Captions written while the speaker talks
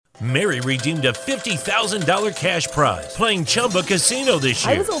Mary redeemed a $50,000 cash prize playing Chumba Casino this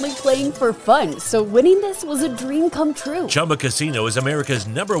year. I was only playing for fun, so winning this was a dream come true. Chumba Casino is America's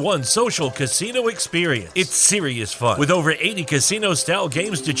 #1 social casino experience. It's serious fun. With over 80 casino-style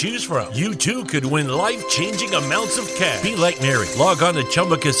games to choose from, you too could win life-changing amounts of cash. Be like Mary. Log on to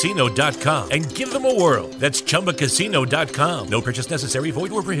ChumbaCasino.com and give them a whirl. That's ChumbaCasino.com. No purchase necessary.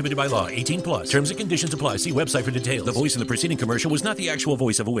 Void where prohibited by law. 18 plus. Terms and conditions apply. See website for details. The voice in the preceding commercial was not the actual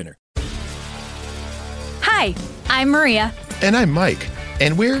voice of a winner. Hi, I'm Maria. And I'm Mike.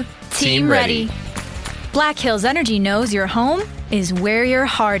 And we're Team Ready. Black Hills Energy knows your home is where your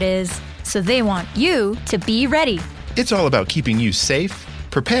heart is, so they want you to be ready. It's all about keeping you safe,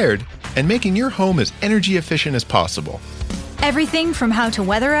 prepared, and making your home as energy efficient as possible. Everything from how to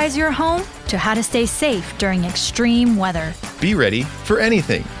weatherize your home to how to stay safe during extreme weather. Be ready for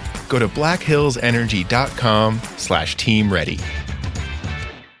anything. Go to blackhillsenergy.com/Team Ready.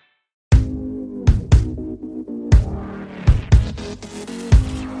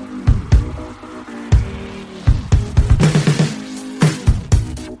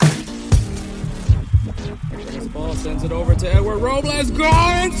 Ball sends it over to Edward Robles. Go!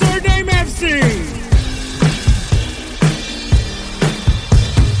 Insert name FC!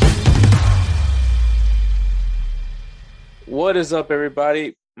 What is up,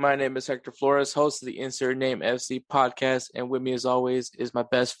 everybody? My name is Hector Flores, host of the Insert Name FC podcast, and with me, as always, is my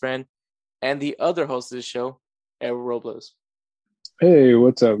best friend and the other host of the show, Edward Robles. Hey,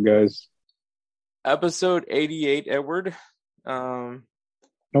 what's up, guys? Episode 88, Edward. Oh,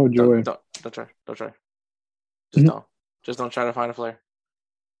 joy. Don't try. Just don't. Just don't try to find a flare.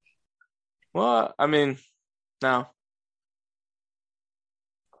 Well, I mean, no.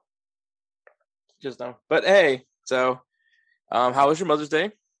 Just don't. But hey, so, how was your Mother's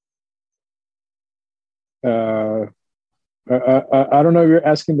Day? I don't know if you're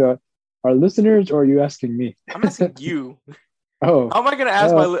asking our listeners or are you asking me? I'm asking you. Oh, how am I gonna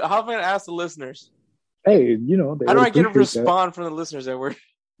ask how am I gonna ask the listeners? Hey, how do I get a response from the listeners, Edward?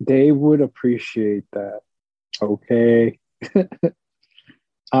 They would appreciate that. Okay.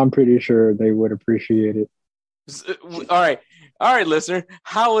 I'm pretty sure they would appreciate it. All right, listener.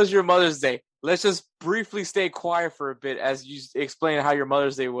 How was your Mother's Day? Let's just briefly stay quiet for a bit as you explain how your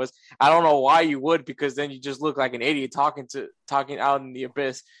Mother's Day was. I don't know why you would, because then you just look like an idiot talking out in the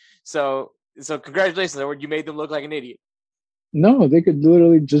abyss. So congratulations, Edward. You made them look like an idiot. No, they could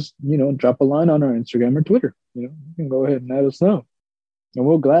literally just, drop a line on our Instagram or Twitter. You can go ahead and let us know. And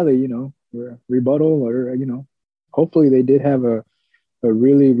we'll gladly, rebuttal or, hopefully they did have a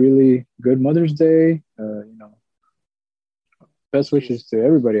really, really good Mother's Day. Best wishes to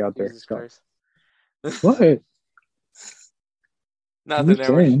everybody out there. Jesus Christ. What? Nothing,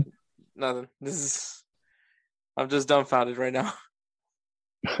 Edward. Nothing. I'm just dumbfounded right now.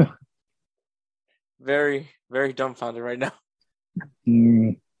 Very, very dumbfounded right now.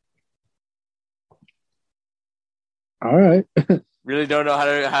 All right. Really don't know how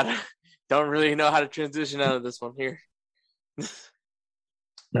to transition out of this one here.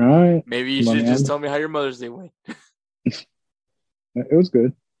 All right. Maybe you should just tell me how your Mother's Day went. It was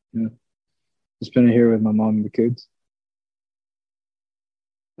good. Yeah. Just spending here with my mom and the kids.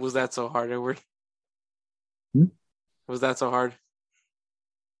 Was that so hard, Edward? Was that so hard?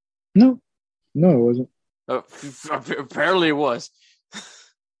 No, it wasn't. Apparently it was.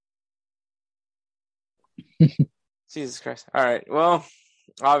 Jesus Christ. All right. Well,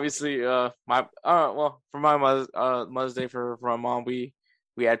 obviously, for my Mother's Day for my mom, we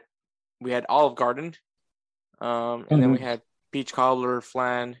had Olive Garden, and then we had peach cobbler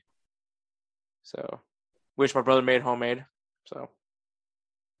flan. So, which my brother made homemade. So,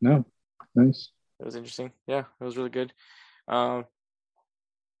 no, nice. It was interesting. Yeah, it was really good. I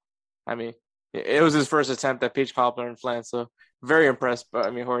mean, it was his first attempt at peach cobbler and flan, so very impressed. But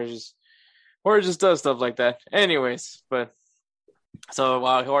I mean, Jorge just does stuff like that. Anyways, but so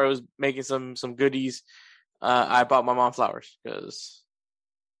while Jorge was making some goodies, I bought my mom flowers because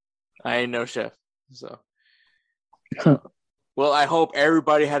I ain't no chef. So, well, I hope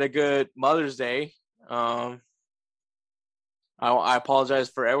everybody had a good Mother's Day. I apologize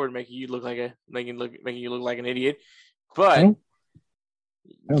for Edward making you look like an idiot, but I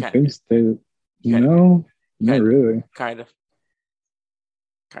don't think so. No, not really. Kind of.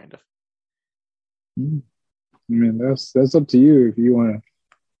 I mean, that's up to you if you want to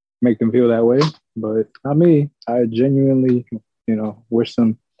make them feel that way, but not me. I genuinely, wish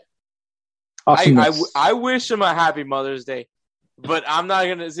them awesomeness. I wish them a happy Mother's Day, but I'm not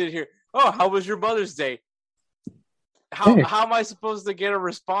gonna sit here. Oh, how was your Mother's Day? How am I supposed to get a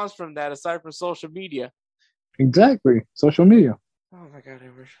response from that aside from social media? Exactly, social media. Oh my God,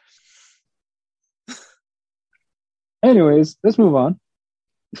 Edward. Anyways, let's move on.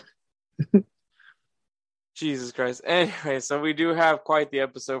 Jesus Christ. Anyway, so we do have quite the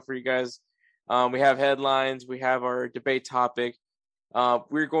episode for you guys. We have headlines. We have our debate topic.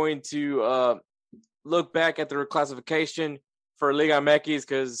 We're going to look back at the reclassification for Liga MX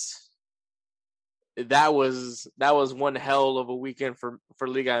because that was one hell of a weekend for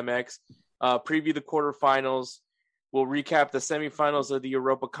Liga MX. Preview the quarterfinals. We'll recap the semifinals of the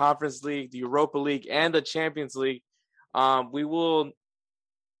Europa Conference League, the Europa League, and the Champions League. We'll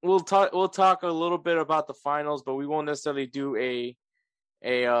talk a little bit about the finals, but we won't necessarily do a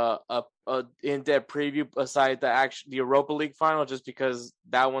in-depth preview aside the Europa League final, just because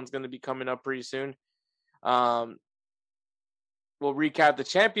that one's going to be coming up pretty soon. We'll recap the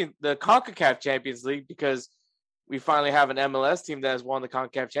CONCACAF Champions League because we finally have an MLS team that has won the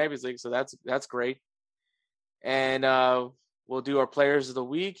CONCACAF Champions League, so that's great. And we'll do our players of the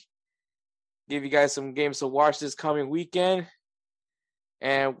week, give you guys some games to watch this coming weekend,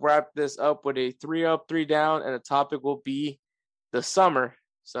 and wrap this up with a 3-up, 3-down, and the topic will be the summer.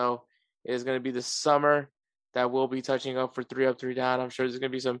 So it is going to be the summer that we'll be touching up for 3-up, 3-down. I'm sure there's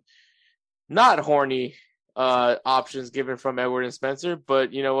going to be some not horny options given from Edward and Spencer,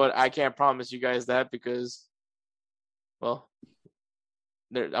 but you know what? I can't promise you guys that because, well,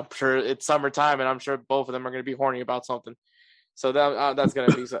 I'm sure it's summertime, and I'm sure both of them are going to be horny about something. So that's going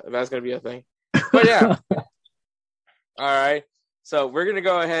to be a thing. But yeah, all right. So we're going to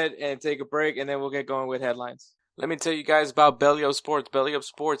go ahead and take a break, and then we'll get going with headlines. Let me tell you guys about Belly Up Sports. Belly Up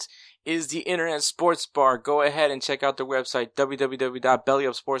Sports is the internet sports bar. Go ahead and check out their website,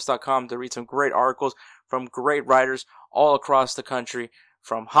 www.bellyupsports.com, to read some great articles from great writers all across the country,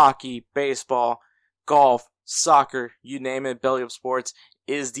 from hockey, baseball, golf, soccer, you name it. Belly Up Sports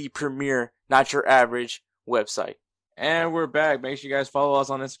is the premier, not your average website. And we're back. Make sure you guys follow us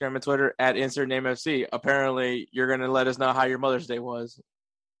on Instagram and Twitter at InsertNameFC. Apparently, you're going to let us know how your Mother's Day was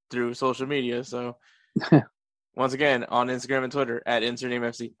through social media. So, once again, on Instagram and Twitter at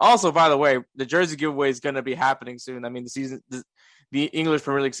InsertNameFC. Also, by the way, the jersey giveaway is going to be happening soon. I mean, the English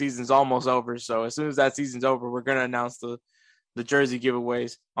Premier League season is almost over. So, as soon as that season's over, we're going to announce the jersey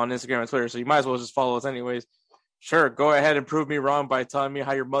giveaways on Instagram and Twitter. So, you might as well just follow us anyways. Sure, go ahead and prove me wrong by telling me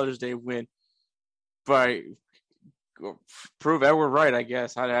how your Mother's Day went. But prove Edward right, I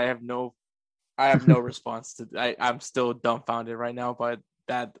guess. I have no response to. I'm still dumbfounded right now by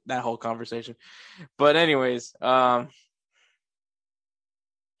that whole conversation. But anyways, so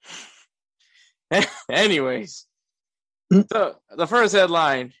the first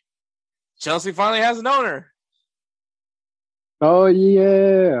headline: Chelsea finally has an owner. Oh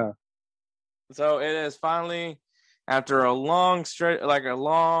yeah! So it is finally, after a long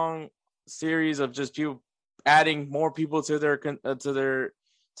series of just people adding more people to their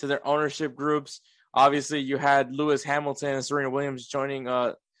ownership groups. Obviously, you had Lewis Hamilton and Serena Williams joining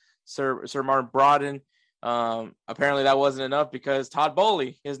Sir Martin Broughton. Apparently, that wasn't enough because Todd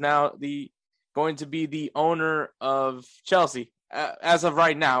Boehly is now going to be the owner of Chelsea. As of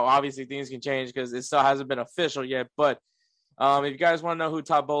right now, obviously things can change because it still hasn't been official yet. But if you guys want to know who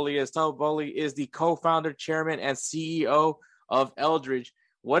Todd Boehly is the co-founder, chairman, and CEO of Eldridge.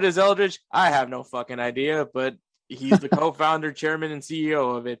 What is Eldridge? I have no fucking idea, but he's the co-founder, chairman, and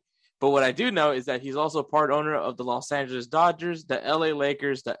CEO of it. But what I do know is that he's also part owner of the Los Angeles Dodgers, the LA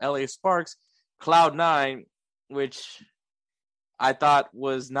Lakers, the LA Sparks, Cloud9, which I thought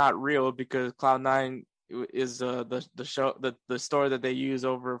was not real because Cloud9 is the store that they use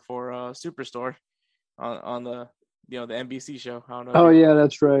over for Superstore on the the NBC show. I don't know. Oh yeah,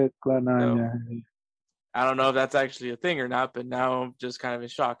 that's right, Cloud9. Yeah. I don't know if that's actually a thing or not, but now I'm just kind of in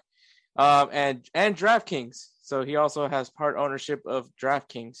shock. And DraftKings. So he also has part ownership of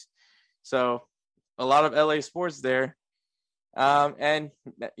DraftKings. So a lot of LA sports there. And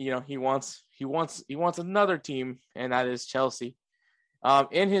he wants another team, and that is Chelsea.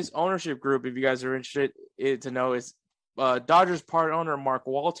 In his ownership group, if you guys are interested to know, is Dodgers part owner Mark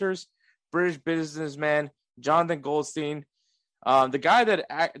Walters, British businessman Jonathan Goldstein, the guy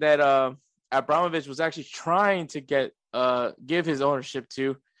that Abramovich was actually trying to give his ownership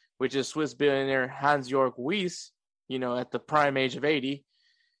to, which is Swiss billionaire Hans-Jörg Wyss, at the prime age of 80,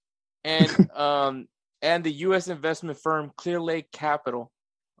 and the U.S. investment firm Clear Lake Capital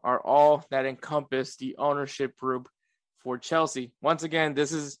are all that encompass the ownership group for Chelsea. Once again,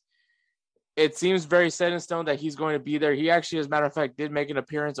 it seems very set in stone that he's going to be there. He actually, as a matter of fact, did make an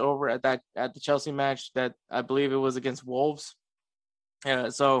appearance over at the Chelsea match that I believe it was against Wolves.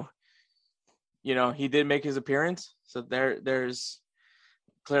 So he did make his appearance. So there's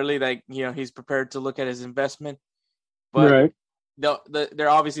clearly he's prepared to look at his investment. But right. they're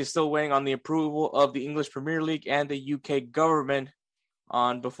obviously still waiting on the approval of the English Premier League and the UK government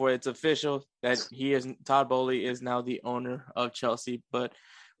on before it's official that Todd Bowley is now the owner of Chelsea. But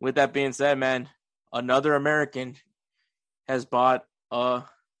with that being said, man, another American has bought a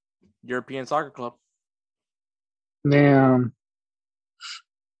European soccer club. Man,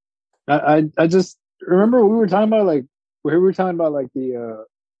 I just remember we were talking about the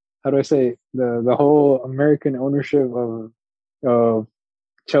how do I say the whole American ownership of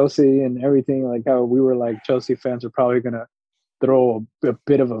Chelsea and everything, like how we were like Chelsea fans are probably gonna throw a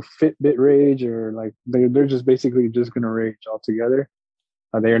bit of a Fitbit rage, or like they're just basically just gonna rage altogether.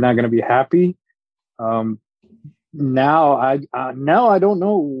 They are not gonna be happy. Now I don't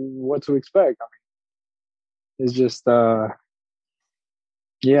know what to expect. I mean, it's just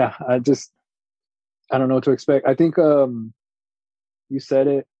yeah, I don't know what to expect. I think you said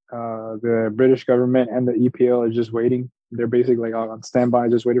it. The British government and the EPL are just waiting. They're basically like on standby,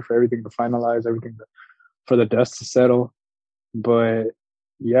 just waiting for everything to finalize, for the dust to settle. But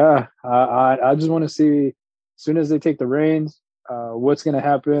yeah, I just want to see as soon as they take the reins, what's going to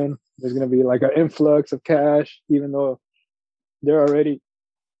happen. There's going to be like an influx of cash, even though they're already,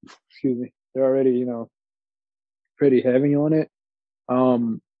 pretty heavy on it.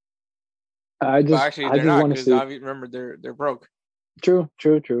 I just not, want to see. Remember, they're broke. True.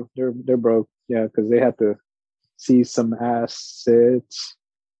 They're broke. Yeah, because they have to see some assets,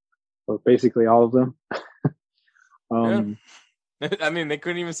 or basically all of them. Yeah. I mean, they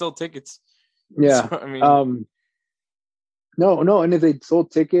couldn't even sell tickets. Yeah. So, I mean, no. And if they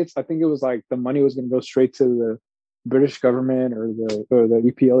sold tickets, I think it was like the money was going to go straight to the British government or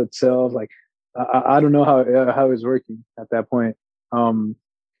the EPL itself. Like, I don't know how it's working at that point.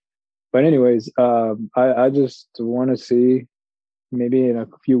 But anyways, I just want to see, maybe in a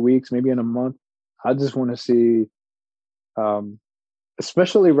few weeks, maybe in a month, I just want to see,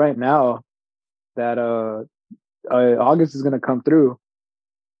 especially right now that August is going to come through.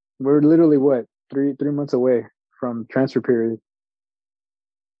 We're literally three months away from transfer period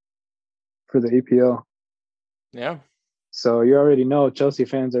for the EPL. Yeah. So you already know Chelsea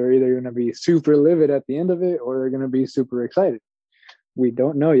fans are either going to be super livid at the end of it, or they're going to be super excited. We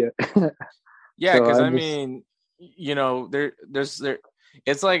don't know yet. Yeah, because so I mean, there's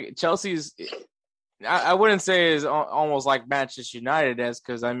it's like Chelsea's. I wouldn't say is almost like Manchester United as,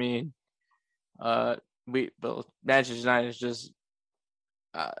 because I mean, Manchester United is just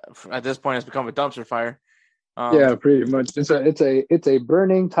at this point has become a dumpster fire. Yeah, pretty much. It's a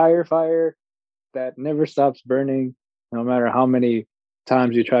burning tire fire that never stops burning, no matter how many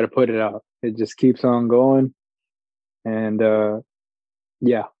times you try to put it out. It just keeps on going, and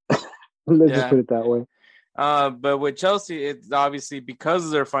yeah, let's just put it that way. But with Chelsea, it's obviously because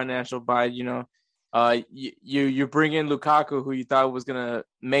of their financial buy. You bring in Lukaku, who you thought was gonna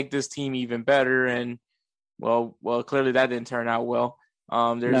make this team even better, and well, clearly that didn't turn out well.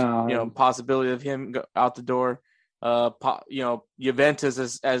 There's possibility of him out the door.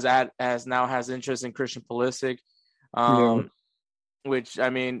 Juventus as now has interest in Christian Pulisic, which I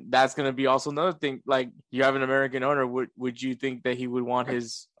mean that's going to be also another thing. Like, you have an American owner, would you think that he would want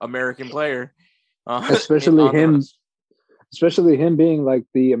his American player, especially him being like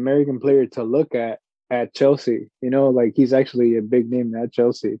the American player to look at Chelsea? Like he's actually a big name at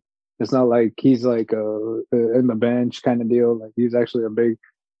Chelsea. It's not like he's like in the bench kind of deal. Like he's actually a big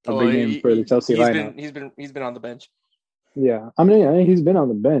name for the Chelsea lineup. He's been on the bench. Yeah, I mean he's been on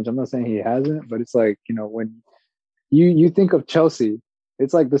the bench. I'm not saying he hasn't, but it's like, when you think of Chelsea,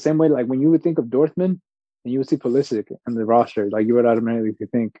 it's like the same way like when you would think of Dortmund and you would see Pulisic in the roster, like you would automatically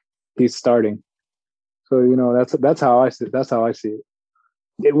think he's starting. So that's how I see it. That's how I see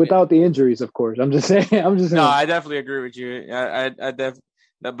it. Without the injuries, of course. I'm just saying. No, I definitely agree with you. I definitely.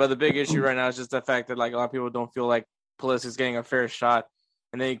 But the big issue right now is just the fact that like a lot of people don't feel like Pulisic's getting a fair shot,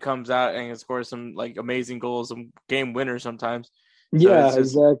 and then he comes out and scores some like amazing goals, some game winners sometimes. So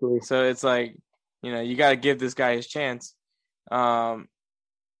exactly. So it's like, you got to give this guy his chance. But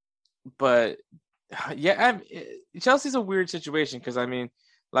yeah, Chelsea's a weird situation because I mean,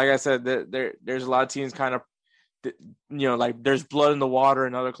 like I said, there's a lot of teams kind of, like there's blood in the water,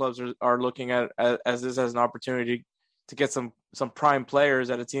 and other clubs are looking at as this as an opportunity to get some prime players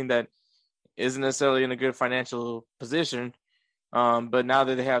at a team that isn't necessarily in a good financial position. But now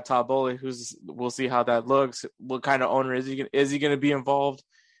that they have Todd Bowley, we'll see how that looks. What kind of owner is he? Is he going to be involved?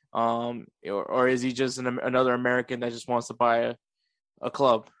 Or is he just another American that just wants to buy a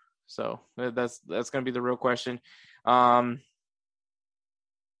club? So that's going to be the real question. I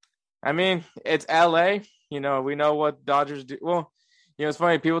mean, it's LA. We know what Dodgers do. Well, it's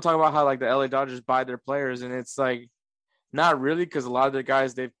funny. People talk about how like the LA Dodgers buy their players, and it's like not really, because a lot of the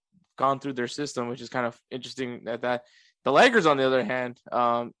guys they've gone through their system, which is kind of interesting that. The Lakers, on the other hand,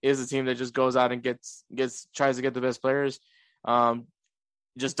 is a team that just goes out and tries to get the best players.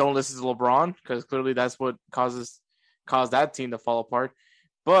 Just don't listen to LeBron, because clearly that's what caused that team to fall apart.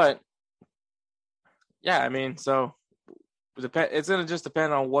 But yeah, I mean, so it's going to just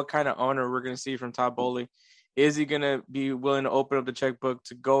depend on what kind of owner we're going to see from Todd Bowley. Is he going to be willing to open up the checkbook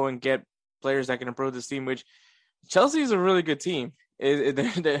to go and get players that can improve this team, which Chelsea is a really good team.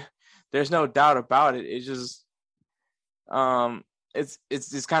 There's no doubt about it. It's just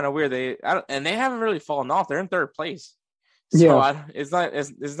it's kind of weird. They haven't really fallen off. They're in third place. So it's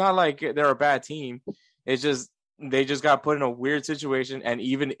not like they're a bad team. It's just they just got put in a weird situation, and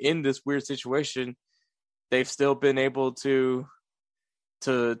even in this weird situation, they've still been able to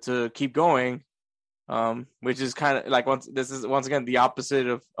keep going, which is kind of like once again the opposite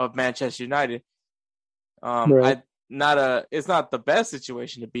of Manchester United. Right. It's not the best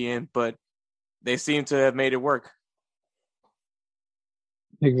situation to be in, but they seem to have made it work.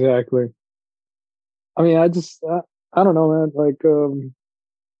 Exactly. I mean, I don't know, man. Like,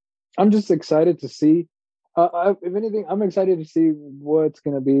 I'm just excited to see. If anything, I'm excited to see what's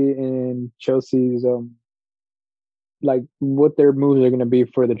going to be in Chelsea's, like what their moves are going to be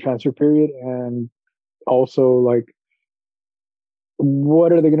for the transfer period, and also like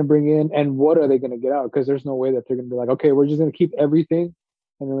what are they going to bring in and what are they going to get out? Because there's no way that they're going to be like, okay, we're just going to keep everything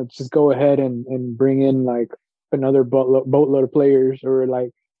and then let's just go ahead and bring in like another boatload of players, or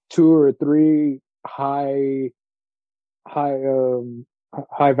like 2 or 3 high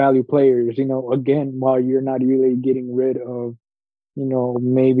value players, again, while you're not really getting rid of,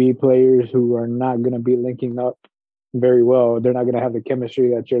 maybe players who are not going to be linking up very well. They're not going to have the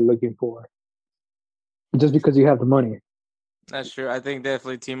chemistry that you're looking for just because you have the money. That's true. I think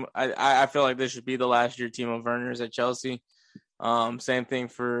definitely I feel like this should be the last year team of Werners at Chelsea. Same thing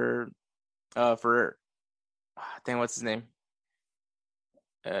for I think what's his name?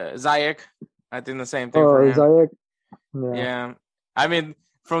 Ziyech. I think the same thing for him. Ziyech. Yeah. I mean,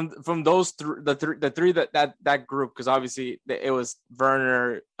 from those the three that group, because obviously it was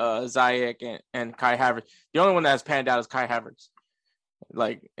Werner, Ziyech, and Kai Havertz. The only one that has panned out is Kai Havertz.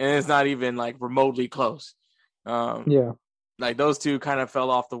 Like, and it's not even like remotely close. Like those two kind of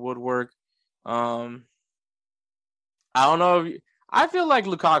fell off the woodwork. I don't know. I feel like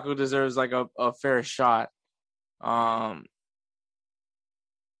Lukaku deserves like a fair shot. I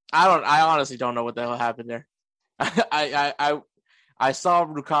honestly don't know what the hell happened there. I saw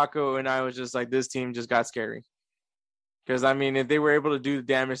Lukaku and I was just like, this team just got scary. Because I mean, if they were able to do the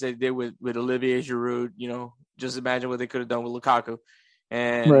damage they did with Olivier Giroud, just imagine what they could have done with Lukaku.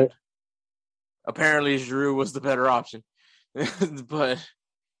 And apparently Giroud was the better option. But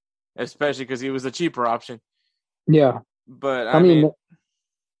especially because he was the cheaper option. Yeah. But I mean,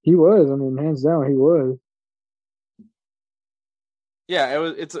 he was. I mean, hands down, he was.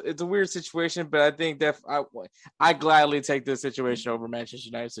 Yeah, it's a weird situation, but I think that I gladly take this situation over Manchester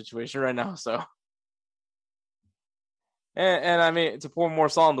United situation right now. So, and I mean, to pour more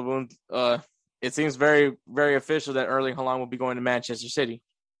salt in the wound, it seems very, very official that Erling Haaland will be going to Manchester City.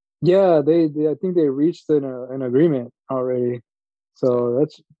 Yeah, they I think they reached an agreement already. So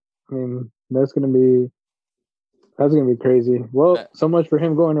that's gonna be crazy. Well, so much for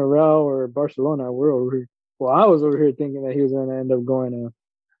him going to Real or Barcelona. We're over here. Well, I was over here thinking that he was going to end up going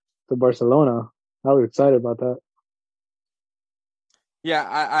to Barcelona. I was excited about that. Yeah,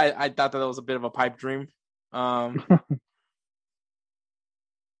 I thought that was a bit of a pipe dream. I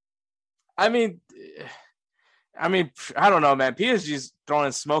mean, I don't know, man. PSG's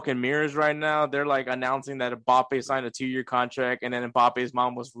throwing smoke and mirrors right now. They're like announcing that Mbappe signed a 2-year contract, and then Mbappe's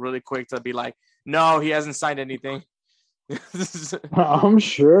mom was really quick to be like, "No, he hasn't signed anything." I'm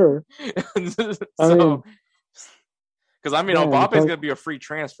sure. Because Mbappe's gonna be a free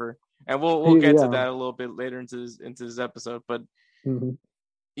transfer, and we'll get to that a little bit later into this episode. But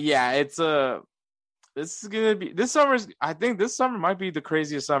yeah, it's this is gonna be this summer's. I think this summer might be the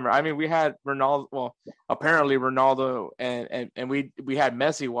craziest summer. I mean, we had Ronaldo. Well, apparently Ronaldo and we had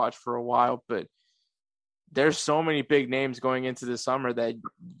Messi watch for a while, but there's so many big names going into this summer that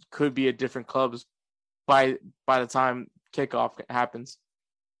could be at different clubs by the time kickoff happens.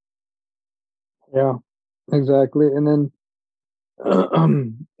 Yeah, exactly. And then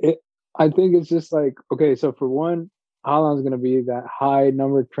I think it's just like, okay, so for one, Haaland's going to be that high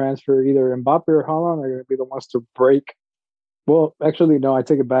number transfer. Either Mbappe or Haaland are going to be the ones to break. Well, actually, no, I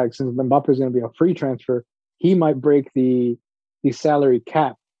take it back. Since Mbappe is going to be a free transfer, he might break the salary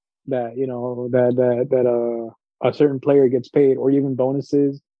cap that a certain player gets paid, or even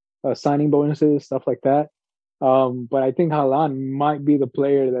bonuses, signing bonuses, stuff like that. But I think Haaland might be the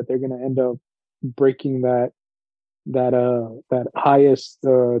player that they're going to end up breaking that highest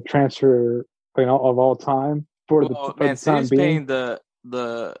transfer of all time for Well, the Man time City's being. paying the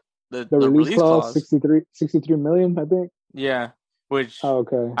The release release clause, clause. 63 million, I think. Yeah, which Oh,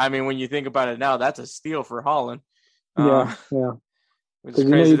 okay. I mean, when you think about it now, that's a steal for Holland. Yeah, yeah. Which is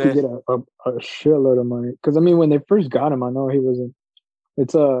Because crazy you could that get a shitload of money. Because I mean, when they first got him, I know he wasn't.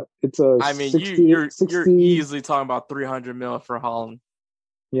 It's a I mean, 60, you're 60. easily talking about 300 mil for Holland.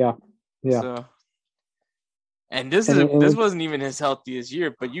 Yeah, yeah. So, and this And wasn't even his healthiest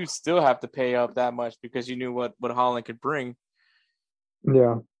year, but you still have to pay up that much because you knew what Holland could bring.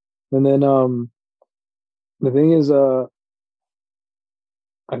 yeah. And then the thing is I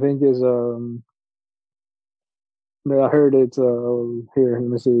think is I heard it's here, let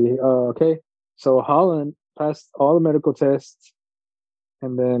me see. Okay. So Holland passed all the medical tests,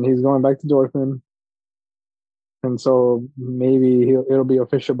 and then he's going back to Dortmund. And so maybe it'll be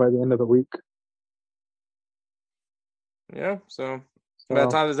official by the end of the week. Yeah. So by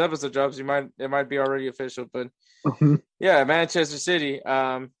the time this episode drops, it might be already official. But Mhm. yeah, Manchester City.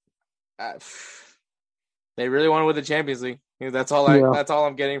 They really want to win the Champions League. That's all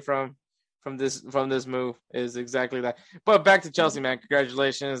I'm getting from this move is exactly that. But back to Chelsea, man.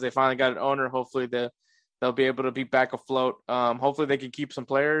 Congratulations. They finally got an owner. Hopefully they'll be able to be back afloat. Hopefully they can keep some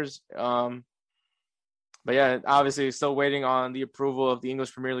players. But yeah, obviously still waiting on the approval of the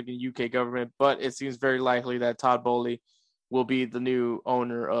English Premier League and UK government, but it seems very likely that Todd Bowley will be the new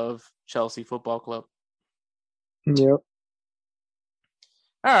owner of Chelsea Football Club. Yep.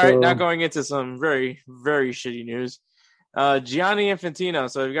 All right, now going into some very, very shitty news. Gianni Infantino.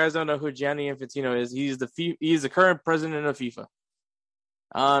 So if you guys don't know who Gianni Infantino is, he's the current president of FIFA.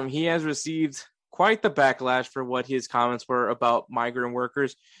 He has received quite the backlash for what his comments were about migrant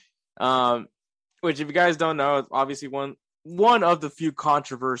workers. Which, if you guys don't know, is obviously one of the few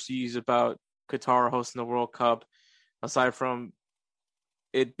controversies about Qatar hosting the World Cup, aside from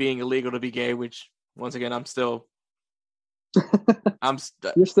it being illegal to be gay. Which, once again, you're still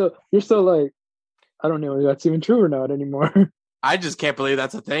like, I don't know if that's even true or not anymore. I just can't believe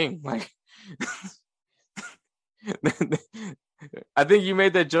that's a thing. Like, I think you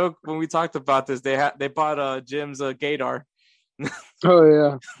made that joke when we talked about this. They bought Jim's gaydar. Oh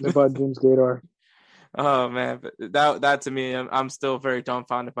yeah, they bought Jim's gaydar. Oh man, that to me, I'm still very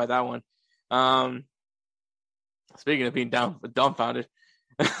dumbfounded by that one. Speaking of being dumbfounded,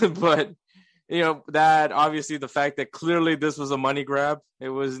 but that obviously the fact that clearly this was a money grab. It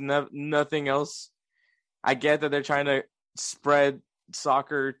was nothing else. I get that they're trying to spread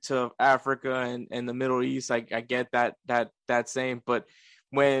soccer to Africa and the Middle East. I get that same, but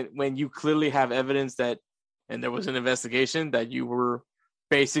when you clearly have evidence that, and there was an investigation that you were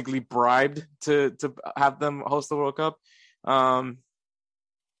basically bribed to have them host the World Cup. It's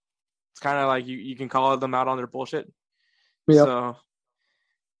kind of like you can call them out on their bullshit. Yep.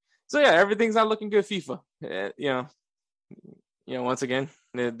 So yeah, everything's not looking good. FIFA, once again,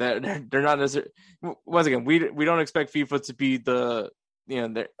 they're not necessarily. Once again, we don't expect FIFA to be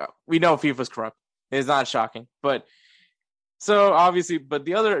we know FIFA's corrupt. It's not shocking, but so obviously, but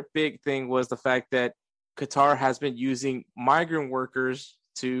the other big thing was the fact that Qatar has been using migrant workers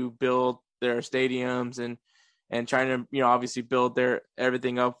to build their stadiums and trying to, obviously build their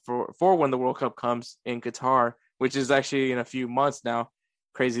everything up for when the World Cup comes in Qatar, which is actually in a few months now.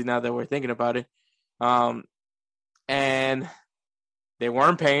 Crazy now that we're thinking about it. And they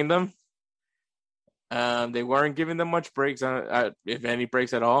weren't paying them. They weren't giving them much breaks, if any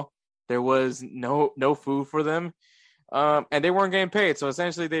breaks at all. There was no food for them. And they weren't getting paid. So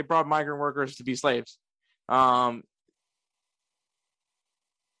essentially they brought migrant workers to be slaves. So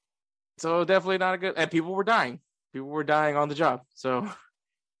definitely not a good, and people were dying. People were dying on the job. So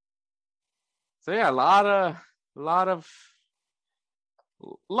yeah, a lot of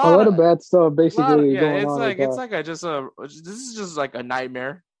bad stuff basically going on. This is just like a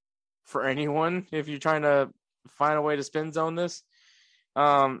nightmare for anyone if you're trying to find a way to spin zone this.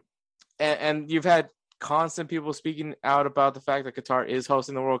 And you've had constant people speaking out about the fact that Qatar is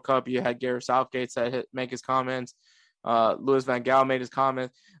hosting the World Cup. You had Gareth Southgate make his comments. Louis van Gaal made his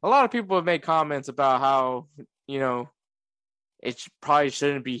comments. A lot of people have made comments about how, it probably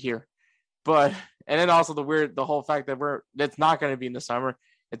shouldn't be here. But, and then also the whole fact that it's not going to be in the summer.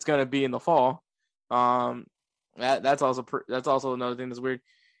 It's going to be in the fall. That's also another thing that's weird.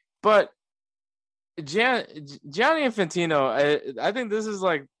 But Gianni Infantino, I think this is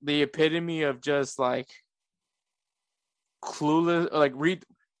like the epitome of just like clueless, like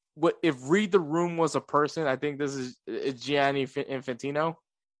if read the room was a person, I think this is Gianni Infantino.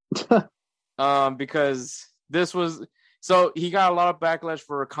 Because this was so he got a lot of backlash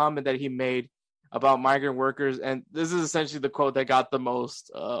for a comment that he made about migrant workers, and this is essentially the quote that got the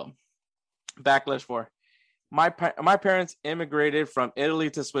most backlash for. My parents immigrated from Italy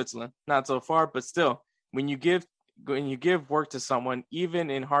to Switzerland, not so far, but still, when you give work to someone, even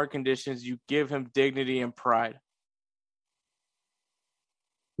in hard conditions, you give him dignity and pride.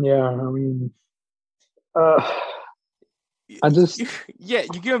 Yeah, I mean, I just you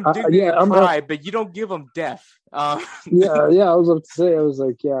give him dignity and pride, but you don't give him death. Yeah, I was about to say, I was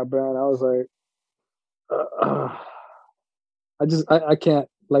like, yeah, Brad, I was like, I can't,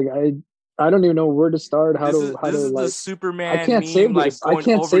 like, I don't even know where to start. This is the Superman. I can't save this. Like, I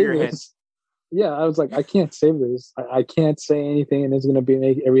can't save this. Head. Yeah, I was like, I can't save this. I can't say anything, and it's gonna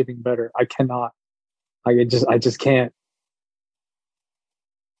make everything better. I cannot. I just can't.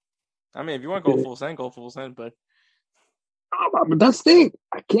 I mean, if you want to go full send, go full send. But that's the thing.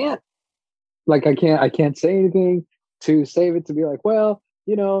 I can't. Like, I can't say anything to save it, to be like, well,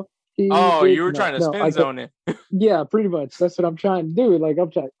 you know. You were trying to spin zone it. Yeah, pretty much. That's what I'm trying to do. Like,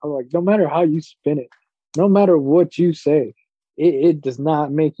 I'm like, no matter how you spin it, no matter what you say, it does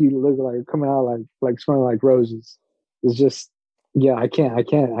not make you look like coming out like smelling like roses. It's just, yeah, I can't.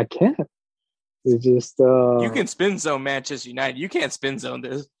 It's just you can spin zone Manchester United. You can't spin zone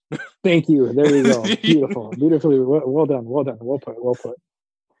this. Thank you. There you go. Beautiful. Beautifully. Well done. Well put.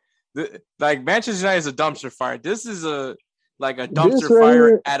 Like, Manchester United is a dumpster fire. This is a dumpster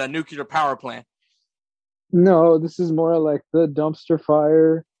fire at a nuclear power plant. No, this is more like the dumpster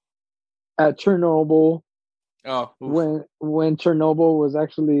fire at Chernobyl. Oh, when Chernobyl was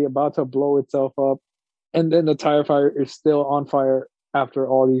actually about to blow itself up, and then the tire fire is still on fire after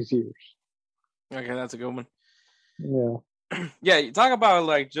all these years. Okay, that's a good one. Yeah. Yeah, you talk about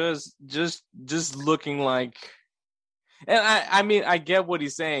like just looking like. And I mean, I get what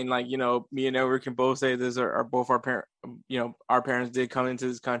he's saying. Like, you know, me and Edward can both say this are both our parents. You know, our parents did come into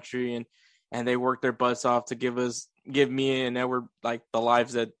this country and they worked their butts off to give me and Edward like the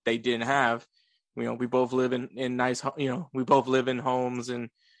lives that they didn't have. You know, we both live in nice. You know, we both live in homes and,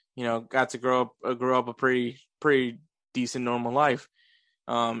 you know, got to grow up a pretty decent normal life.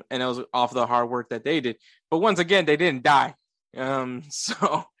 And it was off the hard work that they did. But once again, they didn't die.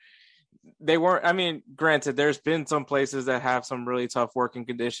 So. They weren't. I mean, granted, there's been some places that have some really tough working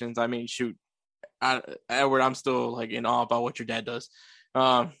conditions. I mean, shoot, Edward, I'm still like in awe about what your dad does,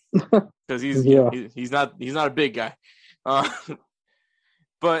 because he's not a big guy,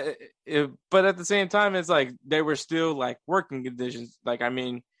 but at the same time, it's like they were still like working conditions. Like, I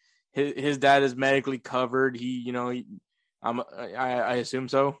mean, his dad is medically covered. I assume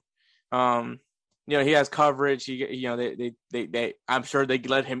so. You know, he has coverage. They I'm sure they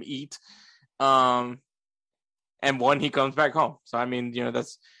let him eat. And when he comes back home. So, I mean, you know,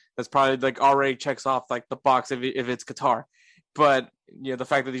 that's probably like already checks off like the box if it's Qatar. But, you know, the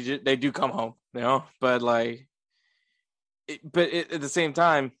fact that they do come home, you know, but like, at the same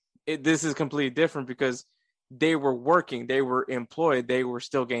time, this is completely different because they were working, they were employed, they were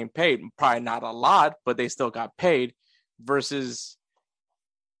still getting paid. Probably not a lot, but they still got paid versus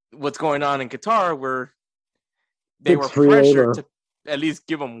what's going on in Qatar, where they were pressured to at least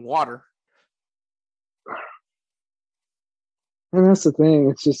give them water. And that's the thing.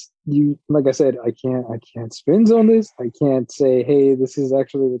 It's just, you, like I said, I can't spin zone this. I can't say, hey, this is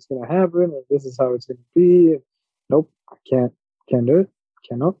actually what's going to happen, or this is how it's going to be. Nope, I can't do it.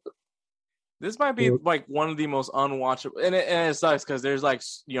 Cannot. This might be like one of the most unwatchable, and it sucks because there's like,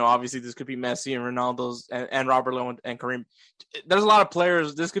 you know, obviously this could be Messi and Ronaldo's and Robert Lewandowski and Kareem. There's a lot of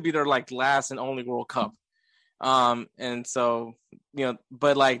players. This could be their like last and only World Cup. And so, you know,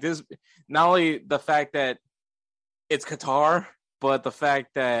 but like this, not only the fact that it's Qatar, but the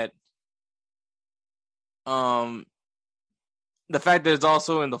fact that it's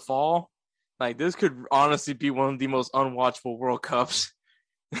also in the fall, like this could honestly be one of the most unwatchable World Cups.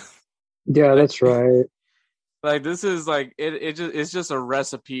 Yeah, that's right. Like, this is like it's just a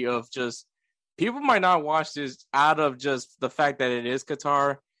recipe of just people might not watch this out of just the fact that it is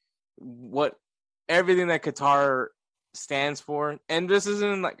Qatar, what everything that Qatar stands for. And this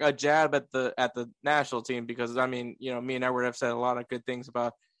isn't like a jab at the national team, because I mean, you know, me and Edward have said a lot of good things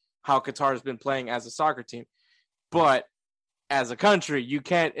about how Qatar has been playing as a soccer team, but as a country, you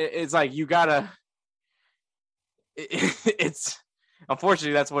can't. It's like you gotta. It's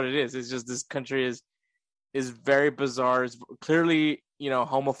unfortunately that's what it is. It's just this country is very bizarre. It's clearly, you know,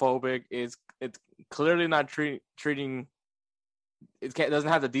 homophobic. It's clearly not treating. It doesn't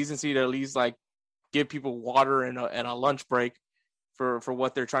have the decency to at least like give people water and a lunch break for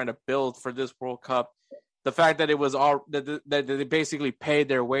what they're trying to build for this World Cup. The fact that it was all that they basically paid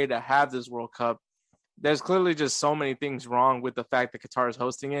their way to have this World Cup, there's clearly just so many things wrong with the fact that Qatar is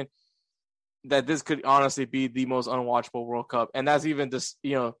hosting it that this could honestly be the most unwatchable World Cup. And that's even just,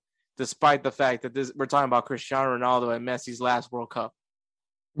 despite the fact that we're talking about Cristiano Ronaldo and Messi's last World Cup.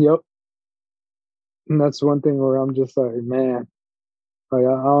 Yep. And that's one thing where I'm just like, man, like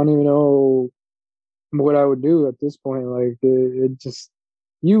I don't even know what I would do at this point. Like it just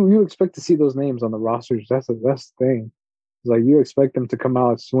you expect to see those names on the rosters. That's the thing. It's like you expect them to come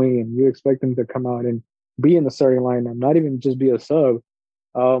out swinging. You expect them to come out and be in the starting lineup, not even just be a sub.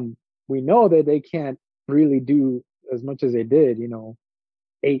 We know that they can't really do as much as they did,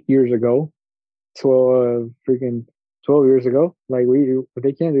 8 years ago, 12 years ago. Like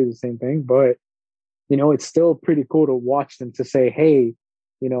they can't do the same thing, but it's still pretty cool to watch them to say, hey,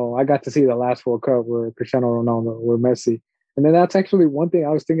 I got to see the last World Cup where Cristiano Ronaldo or Messi. And then that's actually one thing I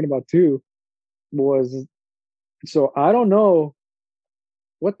was thinking about too, was so I don't know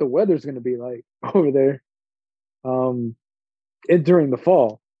what the weather's going to be like over there during the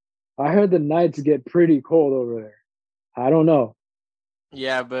fall. I heard the nights get pretty cold over there. I don't know.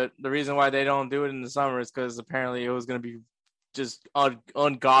 Yeah, but the reason why they don't do it in the summer is because apparently it was going to be just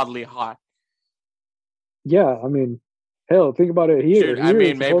ungodly hot. Yeah, I mean, hell, think about it here. Dude, I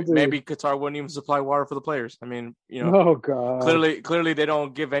mean, maybe Qatar wouldn't even supply water for the players. I mean, Oh God. Clearly, they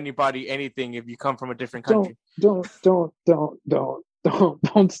don't give anybody anything if you come from a different country. Don't start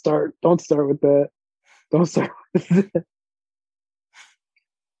with that. Don't start with that.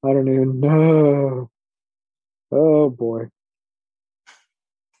 I don't even know. Oh boy.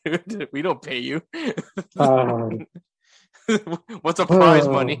 We don't pay you. What's a prize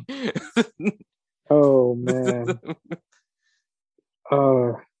money? Oh man.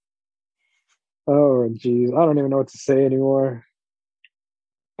 Oh geez. I don't even know what to say anymore.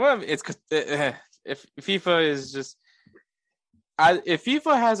 Well, it's if FIFA is just if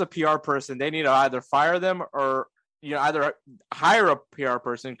FIFA has a PR person, they need to either fire them or either hire a PR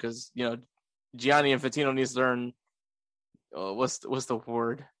person because Gianni Infantino needs to learn what's the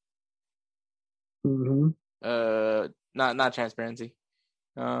word? Mm-hmm. Not transparency.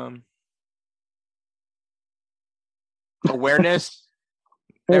 Awareness.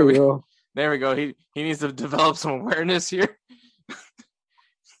 There we go. There we go. He needs to develop some awareness here.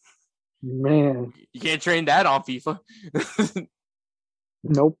 Man, you can't train that on FIFA.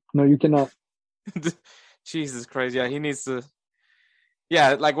 Nope. No, you cannot. Jesus Christ. Yeah, he needs to.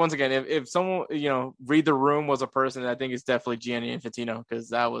 Yeah, like once again, if someone, read the room was a person, I think it's definitely Gianni Infantino because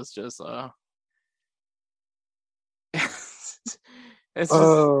that was just it's just,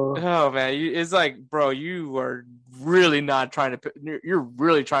 oh man, it's like, bro, you are really not trying to. You're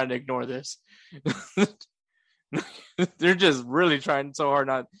really trying to ignore this. They're just really trying so hard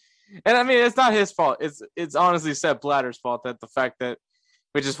not. And I mean, it's not his fault. It's honestly Sepp Blatter's fault that the fact that,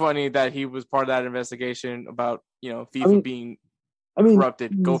 which is funny that he was part of that investigation about FIFA being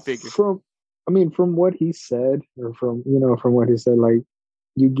corrupted. Go figure. From what he said, or from what he said, like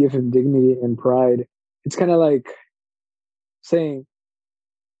you give him dignity and pride. It's kind of like saying,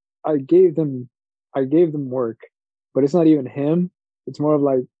 I gave them work, but it's not even him. It's more of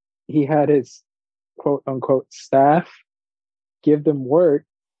like he had his quote unquote staff give them work.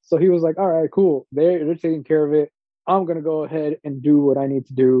 So he was like, all right, cool. They're taking care of it. I'm going to go ahead and do what I need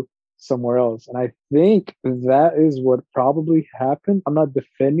to do somewhere else. And I think that is what probably happened. I'm not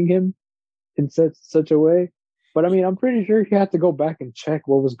defending him in such a way, but I mean, I'm pretty sure he had to go back and check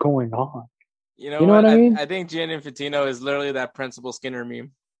what was going on. You know what I mean? I think Gianni Infantino is literally that Principal Skinner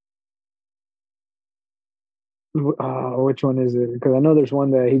meme. Which one is it? Because I know there's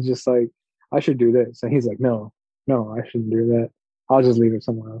one that he's just like, I should do this. And he's like, no, I shouldn't do that. I'll just leave it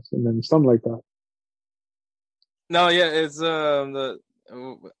somewhere else. And then something like that. No, yeah, it's the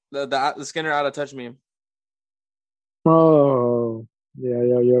Skinner out of touch meme. Oh, yeah.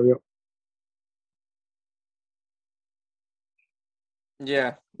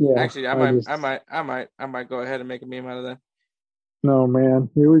 Yeah. Actually, I might go ahead and make a meme out of that. No, man.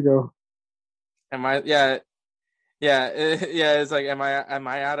 Here we go. Yeah. It's like, am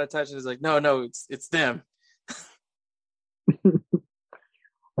I out of touch? And it's like, no, it's them.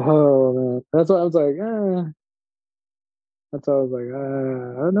 Oh man, that's why I was like, That's why I was like,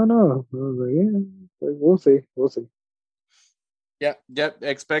 I don't know. I was like, yeah, we'll see. Yep.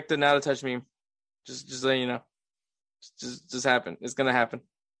 Expect an out of touch meme. Just so you know, just happen. It's gonna happen.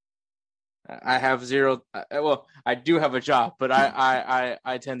 I have zero. Well, I do have a job, but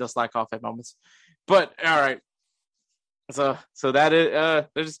I tend to slack off at moments. But all right. So that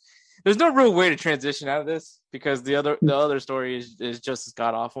is there's no real way to transition out of this because the other story is just as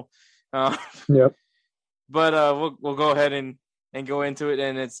god awful. Yep. But we'll go ahead and go into it,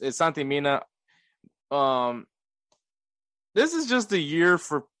 and it's Santi Mina. this is just a year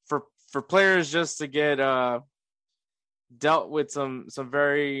for players just to get dealt with some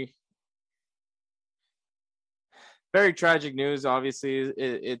very very tragic news. Obviously,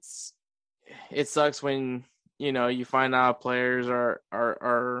 it sucks when you find out players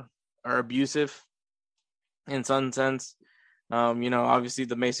are abusive in some sense. Obviously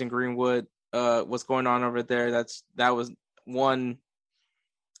the Mason Greenwood, what's going on over there. That was one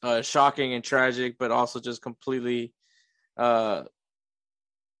shocking and tragic, but also just completely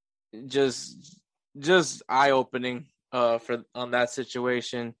just eye opening for on that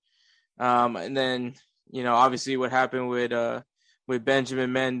situation. And then obviously what happened with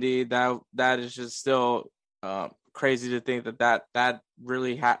Benjamin Mendy, that is just still crazy to think that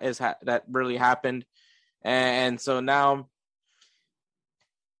really that really happened. And so now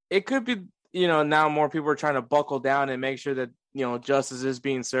it could be, now more people are trying to buckle down and make sure that, justice is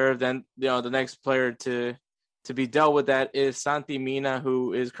being served. And, the next player to be dealt with that is Santi Mina,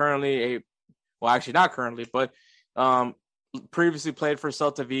 who is currently actually not currently, but previously played for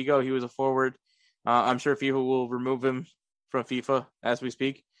Celta Vigo. He was a forward. I'm sure FIFA will remove him from FIFA as we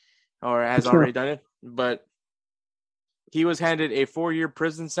speak, or has already done it. But he was handed a 4-year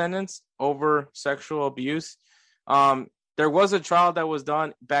prison sentence over sexual abuse. There was a trial that was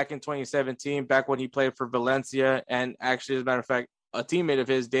done back in 2017, back when he played for Valencia. And actually, as a matter of fact, a teammate of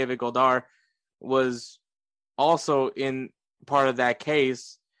his, David Goldar, was also in part of that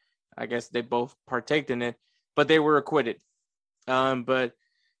case. I guess they both partaked in it, but they were acquitted. But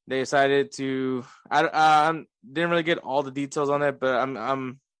they decided to. I didn't really get all the details on it, but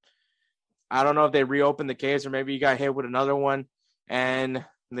I don't know if they reopened the case or maybe he got hit with another one, and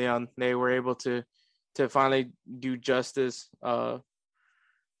they were able to finally do justice for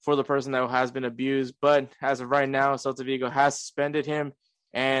the person that has been abused. But as of right now, Celta Vigo has suspended him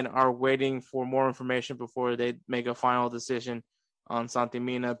and are waiting for more information before they make a final decision on Santi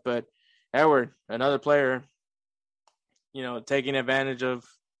Mina. But Edward, another player, taking advantage of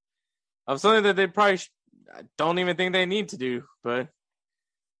something that they probably don't even think they need to do. But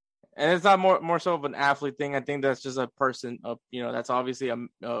and it's not more so of an athlete thing. I think that's just a person. That's obviously a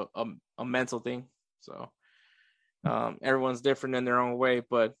mental thing. So everyone's different in their own way.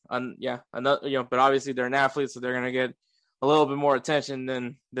 But another, but obviously they're an athlete, so they're gonna get a little bit more attention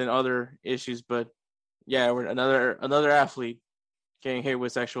than other issues. But yeah, we're another athlete getting hit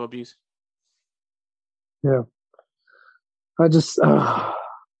with sexual abuse. Yeah, I just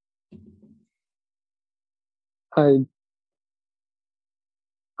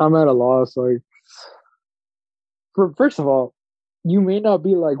I'm at a loss. Like, first of all, you may not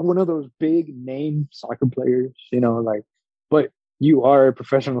be like one of those big name soccer players, but you are a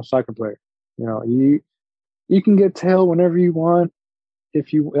professional soccer player. You can get tail whenever you want.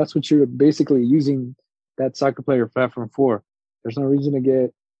 That's what you're basically using that soccer player platform for. There's no reason to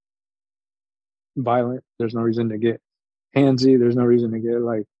get violent. There's no reason to get handsy. There's no reason to get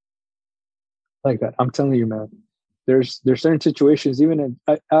like that. I'm telling you, man. There's certain situations, even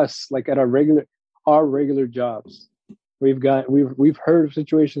at us, like at our regular jobs, we've heard of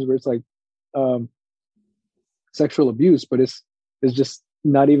situations where it's like sexual abuse, but it's just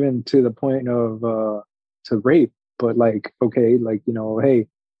not even to the point of to rape, but like, okay, like, hey,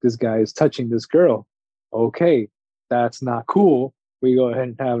 this guy is touching this girl. Okay, that's not cool. We go ahead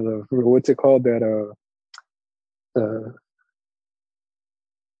and have what's it called, that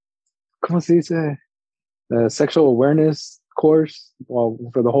 ¿cómo se dice? The sexual awareness course, well,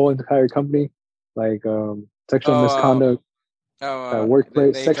 for the whole entire company, like sexual misconduct,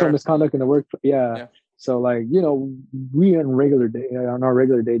 workplace, sexual misconduct in the workplace. Yeah. So like, we on our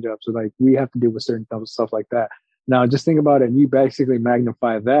regular day jobs, so like we have to deal with certain stuff like that. Now, just think about it. You basically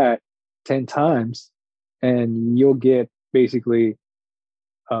magnify that 10 times, and you'll get basically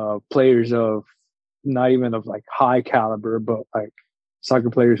players of not even of like high caliber, but like soccer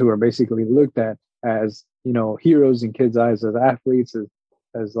players who are basically looked at as heroes in kids' eyes, as athletes,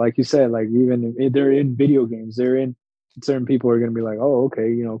 as like you said, like even if they're in video games, they're in, certain people are going to be like, oh,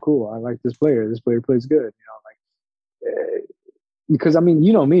 okay, cool, I like this player plays good, because I mean,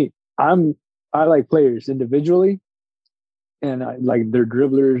 me, I like players individually, and I like their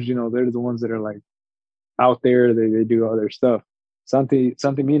dribblers, they're the ones that are like out there, they do other stuff. Santi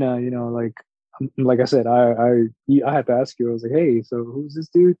Mina, like I said, I had to ask you, I was like, hey, so who's this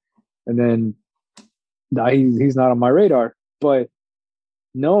dude? And then he's not on my radar. But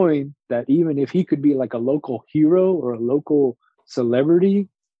knowing that even if he could be like a local hero or a local celebrity,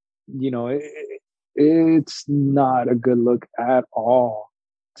 it's not a good look at all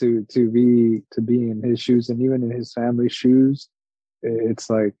to be in his shoes, and even in his family's shoes. it's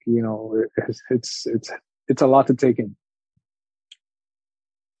like, it's a lot to take in.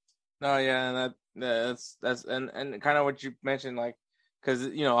 No, yeah, and that's and kind of what you mentioned, like, because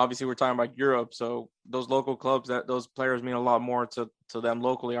obviously we're talking about Europe, so those local clubs, that those players mean a lot more to them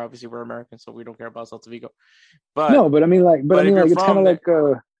locally. Obviously, we're Americans, so we don't care about Celta Vigo. But No, but I mean, like, it's kind of like,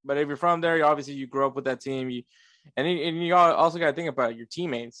 but if you're from there, obviously you grew up with that team, and you also got to think about your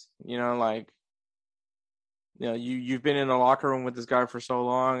teammates. Like, you've been in the locker room with this guy for so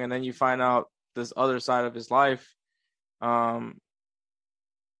long, and then you find out this other side of his life.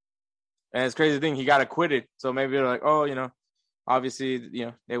 And it's crazy thing, he got acquitted. So maybe they're like, oh, obviously,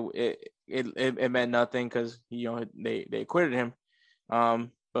 it meant nothing because they acquitted him.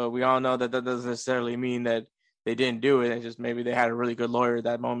 But we all know that doesn't necessarily mean that they didn't do it. It's just maybe they had a really good lawyer at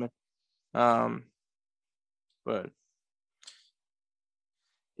that moment. But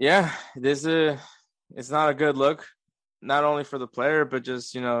yeah, it's not a good look, not only for the player, but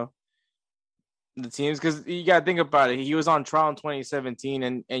just the teams, because you got to think about it. He was on trial in 2017,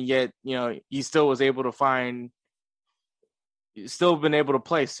 and yet he still was able to still been able to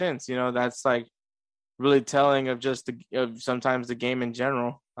play since. That's like really telling of of sometimes the game in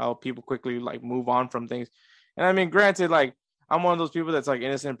general, how people quickly like move on from things. And I mean, granted, like, I'm one of those people that's like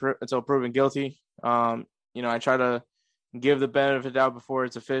innocent until proven guilty. I try to give the benefit of the doubt before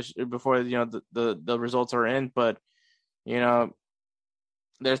it's official, before the results are in, but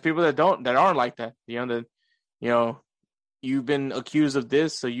there's people that aren't like that. You've been accused of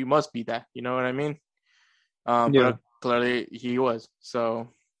this, so you must be that. You know what I mean? Yeah. But clearly he was. So,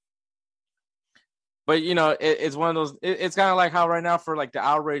 but it's one of those. It's kind of like how right now, for like the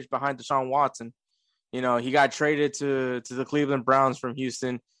outrage behind Deshaun Watson, he got traded to the Cleveland Browns from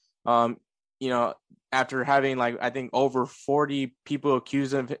Houston. After having, like, I think over 40 people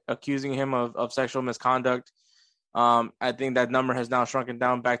accusing him of sexual misconduct. I think that number has now shrunken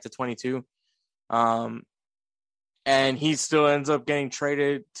down back to 22. And he still ends up getting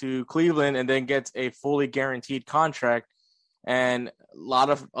traded to Cleveland and then gets a fully guaranteed contract. And a lot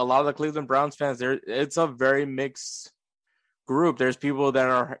of the Cleveland Browns fans, it's a very mixed group. There's people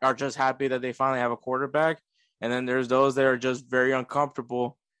that are just happy that they finally have a quarterback. And then there's those that are just very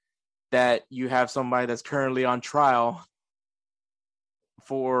uncomfortable that you have somebody that's currently on trial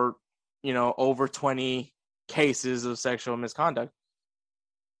for, over 20 cases of sexual misconduct.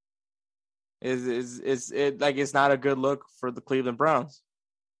 It's not a good look for the Cleveland Browns,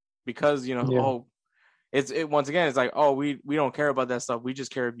 because once again, it's like, oh, we don't care about that stuff, we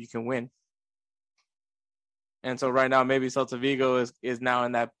just care if you can win. And so right now, maybe Celta Vigo is now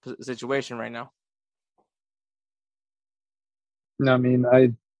in that situation right now. No, I mean,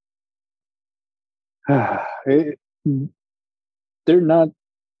 they're not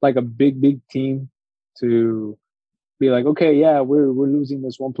like a big team to be like, okay, yeah, we're losing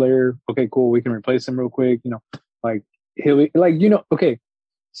this one player. Okay, cool, we can replace him real quick. Like okay.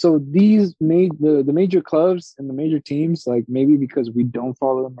 So the major clubs and the major teams, like, maybe because we don't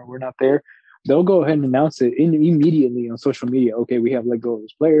follow them or we're not there, they'll go ahead and announce it immediately on social media. Okay, we have let go of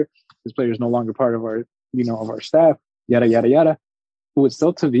this player. This player is no longer part of our of our staff. Yada yada yada. With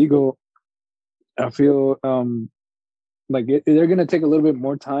Celta Vigo, I feel like they're gonna take a little bit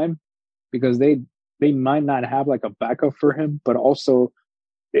more time, because they might not have like a backup for him, but also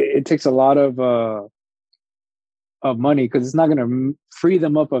it takes a lot of money, because it's not going to free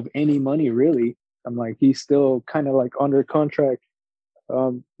them up of any money, really. I'm like, he's still kind of like under contract.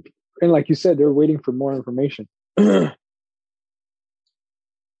 And like you said, they're waiting for more information.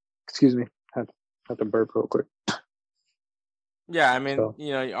 Excuse me. Have to burp real quick. Yeah, I mean,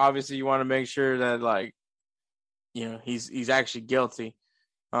 obviously you want to make sure that, like, he's actually guilty.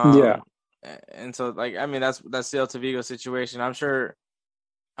 Yeah. And so, like, I mean, that's the Celta Vigo situation. I'm sure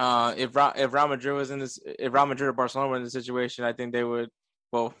if Real Madrid was in this, if Real Madrid or Barcelona were in this situation, I think they would.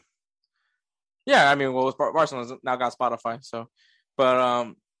 Well, yeah, I mean, Barcelona's now got Spotify, so,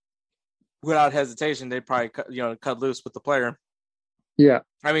 but without hesitation, they'd probably cut loose with the player. Yeah,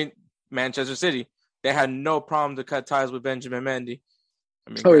 I mean, Manchester City, they had no problem to cut ties with Benjamin Mendy.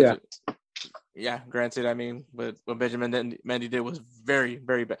 I mean, granted, I mean, what Benjamin Mendy did was very,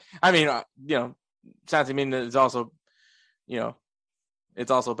 very bad. I mean, Santi Mina is also, it's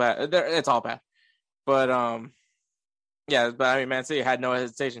also bad. It's all bad. But, but I mean, Man City had no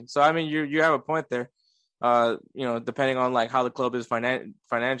hesitation. So, I mean, you have a point there. Depending on, like, how the club is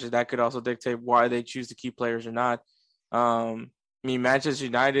financially, that could also dictate why they choose to keep players or not. I mean, Manchester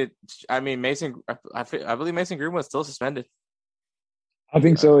United, I mean, I believe Mason Greenwood's still suspended. I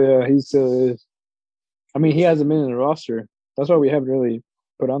think so, yeah. He still is. I mean, he hasn't been in the roster. That's why we haven't really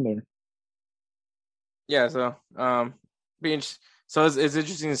put on there. Yeah, so So it's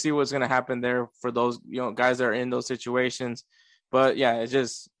interesting to see what's going to happen there for those guys that are in those situations. But yeah, it's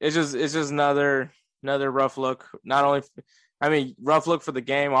just another rough look. Not only, rough look for the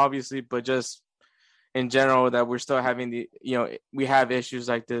game, obviously, but just in general that we're still having we have issues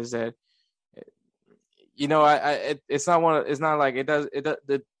like this that it's not like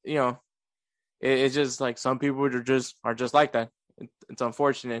it's just like some people are just like that. It's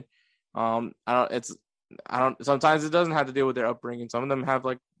unfortunate. Sometimes it doesn't have to deal with their upbringing. Some of them have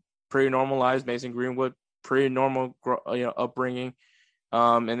like pretty normal lives. Mason Greenwood, pretty normal, upbringing,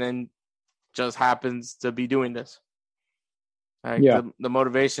 and then just happens to be doing this. Like the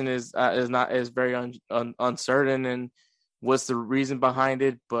motivation is very uncertain, and what's the reason behind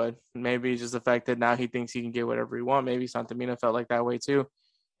it? But maybe just the fact that now he thinks he can get whatever he wants. Maybe Santamina felt like that way too,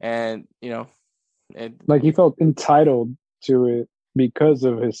 and like he felt entitled to it because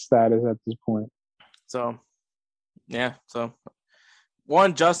of his status at this point. So, yeah. So,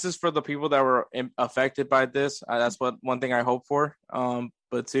 one, justice for the people that were affected by this. That's one thing I hope for.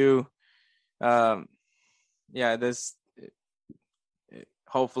 But two, this.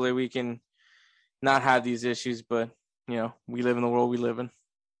 Hopefully, we can not have these issues. But we live in the world we live in.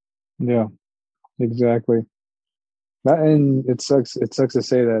 Yeah, exactly. And it sucks. It sucks to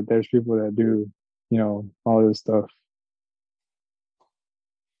say that there's people that do, all this stuff.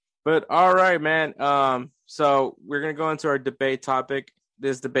 But all right, man. So we're gonna go into our debate topic.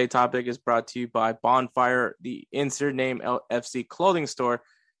 This debate topic is brought to you by Bonfire, the insert name FC clothing store,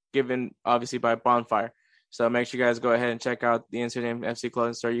 given obviously by Bonfire. So make sure you guys go ahead and check out the insert name FC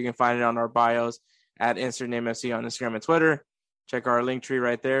clothing store. You can find it on our bios at insert name FC on Instagram and Twitter. Check our link tree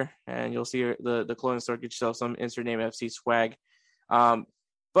right there, and you'll see the clothing store. Get yourself some insert name FC swag. But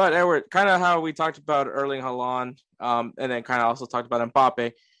Edward, kind of how we talked about Erling Haaland, and then kind of also talked about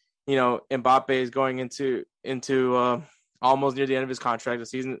Mbappe. Mbappe is going into almost near the end of his contract.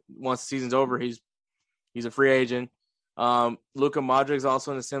 Once the season's over, he's a free agent. Luka Modric is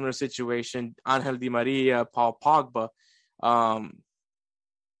also in a similar situation. Angel Di Maria, Paul Pogba.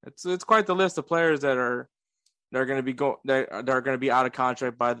 It's quite the list of players that are going to be out of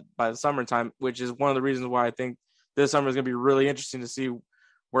contract by the summertime, which is one of the reasons why I think this summer is going to be really interesting to see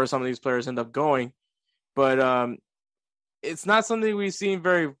where some of these players end up going. But it's not something we've seen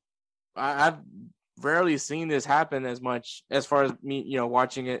I've rarely seen this happen as much as far as me,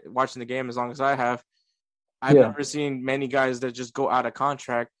 watching the game as long as I have. I've never seen many guys that just go out of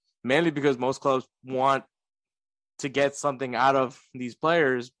contract, mainly because most clubs want to get something out of these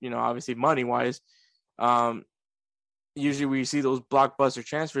players, obviously money-wise. Usually we see those blockbuster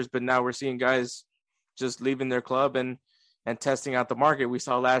transfers, but now we're seeing guys just leaving their club and testing out the market. We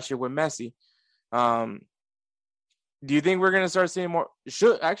saw last year with Messi. Do you think we're going to start seeing more?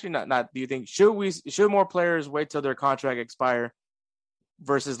 Should more players wait till their contract expire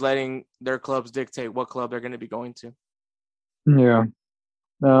versus letting their clubs dictate what club they're going to be going to? Yeah.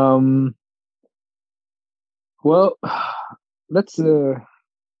 Well, let's should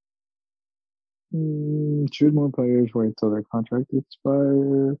more players wait till their contract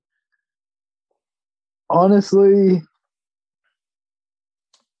expire? Honestly,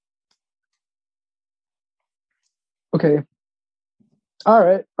 okay. All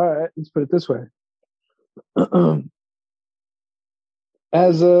right. Let's put it this way.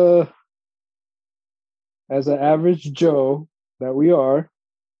 As an average Joe that we are,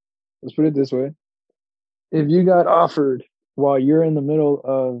 let's put it this way. If you got offered while you're in the middle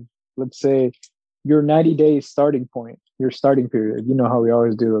of, let's say, your 90 days starting point, your starting period, you know how we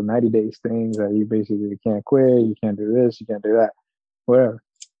always do the 90 days things that you basically can't quit, you can't do this, you can't do that, whatever.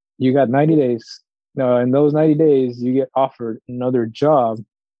 You got 90 days. Now, in those 90 days, you get offered another job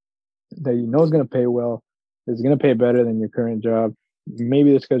that you know is going to pay well, is going to pay better than your current job.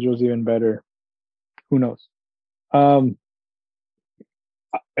 Maybe the schedule is even better. Who knows? I've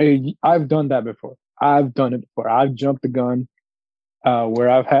done that before. I've done it before. I've jumped the gun where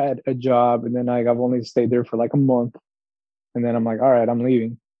I've had a job and then I've only stayed there for like a month. And then I'm like, all right, I'm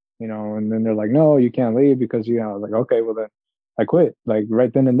leaving, and then they're like, no, you can't leave because, I was like, okay, well then I quit, like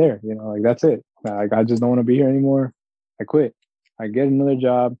right then and there, like that's it. Like, I just don't want to be here anymore. I quit. I get another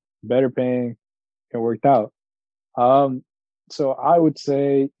job, better paying. It worked out. So I would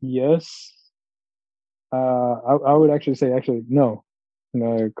say yes. I would actually say no.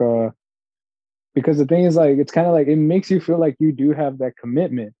 Because the thing is, like, it's kind of like it makes you feel like you do have that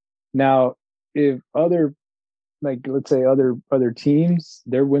commitment. Now, if other, like, let's say other teams,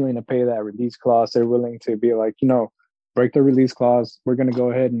 they're willing to pay that release clause. They're willing to be like, break the release clause. We're going to go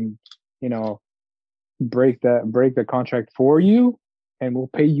ahead and, break the contract for you, and we'll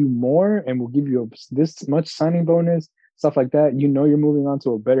pay you more, and we'll give you this much signing bonus. stuff like that, you know you're moving on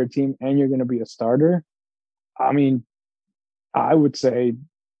to a better team and you're going to be a starter. I mean, I would say,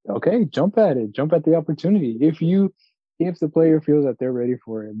 okay, jump at it, jump at the opportunity. If the player feels that they're ready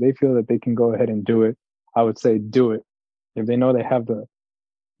for it, they feel that they can go ahead and do it, I would say do it. If they know they have the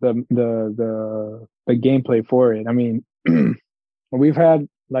gameplay for it. I mean, we've had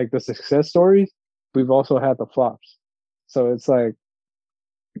like the success stories, we've also had the flops. So it's like,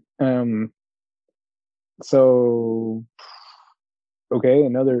 so okay,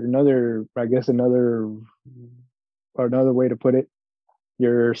 another I guess another way to put it,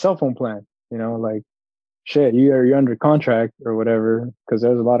 your cell phone plan, like shit, you're under contract or whatever, because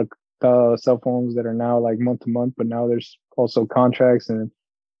there's a lot of cell phones that are now like month to month, but now there's also contracts and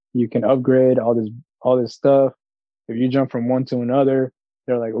you can upgrade all this stuff. If you jump from one to another,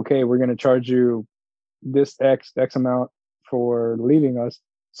 they're like, okay, we're going to charge you this X amount for leaving us.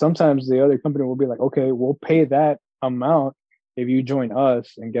 Sometimes the other company will be like, okay, we'll pay that amount if you join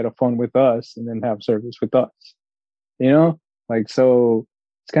us and get a phone with us and then have service with us. Like, so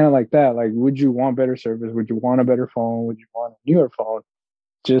it's kind of like that. Like, would you want better service? Would you want a better phone? Would you want a newer phone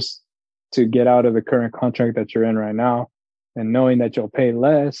just to get out of the current contract that you're in right now and knowing that you'll pay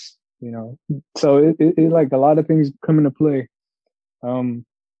less, So it like a lot of things come into play.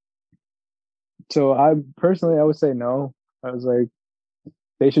 So I would say no. I was like,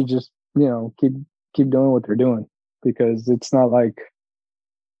 they should just, keep doing what they're doing, because it's not like,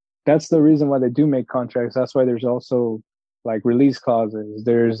 that's the reason why they do make contracts. That's why there's also like release clauses.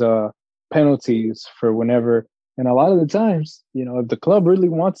 There's penalties for whenever, and a lot of the times, if the club really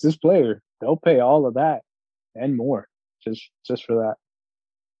wants this player, they'll pay all of that and more just for that.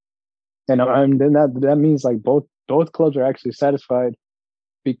 And then that means like both clubs are actually satisfied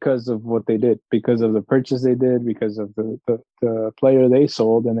because of what they did, because of the purchase they did, because of the player they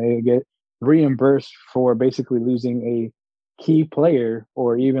sold, and they get reimbursed for basically losing a key player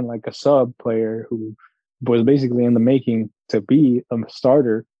or even like a sub player who was basically in the making to be a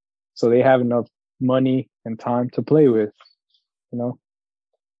starter. So they have enough money and time to play with,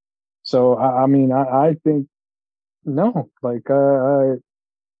 So I mean, I think no, like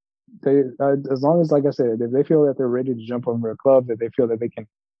they as long as, like I said, if they feel that they're ready to jump over a club, that they feel that they can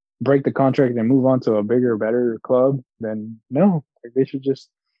break the contract and move on to a bigger, better club, then no, like they should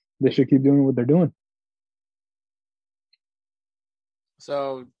keep doing what they're doing.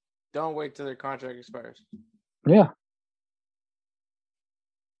 So don't wait till their contract expires. Yeah.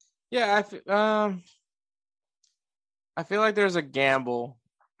 Yeah, I feel like there's a gamble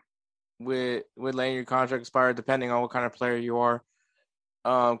with letting your contract expire, depending on what kind of player you are.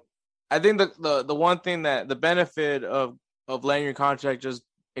 I think the one thing that the benefit of letting your contract just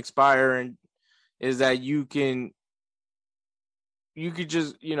expire and is that you could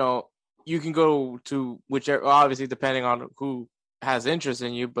just, you can go to whichever, obviously depending on who has interest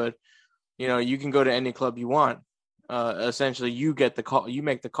in you, but you can go to any club you want. Essentially you get the call, you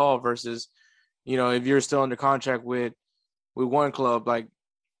make the call, versus, if you're still under contract with one club, like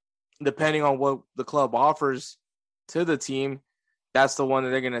depending on what the club offers to the team, that's the one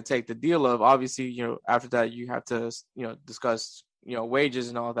that they're going to take the deal of. Obviously, after that you have to, discuss, wages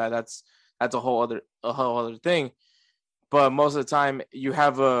and all that. That's a whole other thing. But most of the time you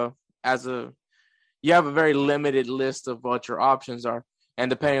have a very limited list of what your options are. And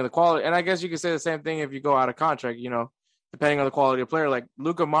depending on the quality, and I guess you could say the same thing if you go out of contract, depending on the quality of player, like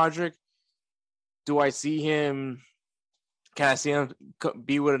Luka Modric, can I see him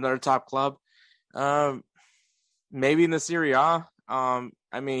be with another top club? Maybe in the Serie A. I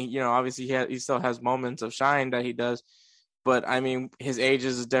mean, obviously he still has moments of shine that he does, but I mean, his age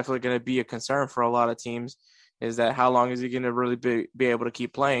is definitely going to be a concern for a lot of teams. Is that how long is he going to really be able to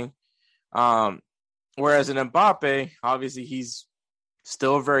keep playing? Whereas in Mbappe, obviously he's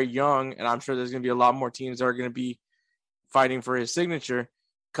still very young, and I'm sure there's going to be a lot more teams that are going to be fighting for his signature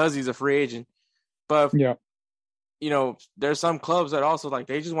because he's a free agent. But yeah, there's some clubs that also like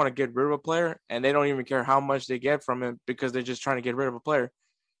they just want to get rid of a player and they don't even care how much they get from him because they're just trying to get rid of a player.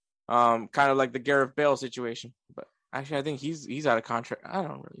 Kind of like the Gareth Bale situation. But actually, I think he's out of contract. I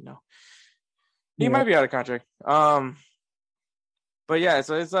don't really know. He might be out of contract. But yeah,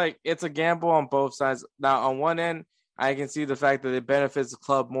 so it's like it's a gamble on both sides. Now, on one end, I can see the fact that it benefits the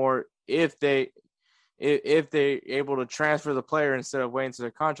club more if they're able to transfer the player instead of waiting until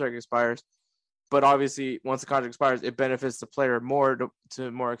their contract expires. But obviously, once the contract expires, it benefits the player more to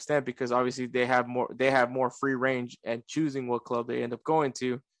more extent because obviously they have more free range and choosing what club they end up going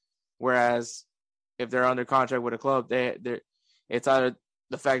to. Whereas if they're under contract with a club, it's either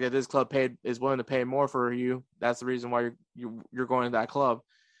the fact that this club is willing to pay more for you. That's the reason why you're going to that club.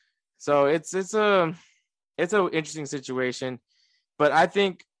 So it's it's an interesting situation. But I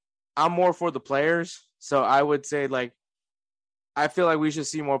think I'm more for the players. So I would say, like, I feel like we should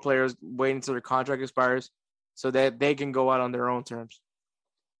see more players wait until their contract expires so that they can go out on their own terms.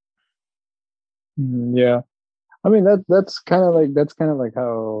 Yeah. I mean that's kind of like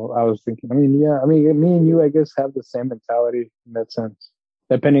how I was thinking. I mean, yeah. I mean, me and you, I guess, have the same mentality in that sense,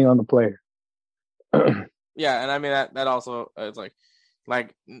 depending on the player. Yeah, and I mean that also is like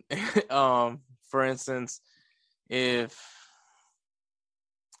for instance, if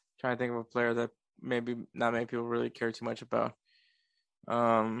trying to think of a player that maybe not many people really care too much about.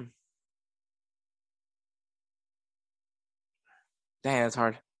 Dang, that's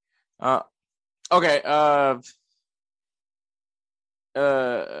hard. Okay.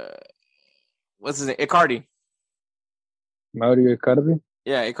 What's his name? Icardi. Mario Icardi.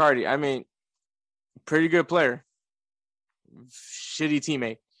 Yeah, Icardi. I mean, pretty good player. Shitty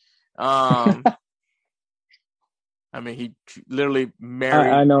teammate. I mean, he literally married.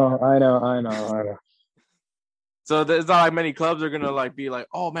 I know. So there's not like many clubs are gonna like be like,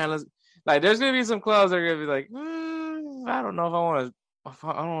 oh man, let's like. There's gonna be some clubs that are gonna be like, I don't know if I want to. I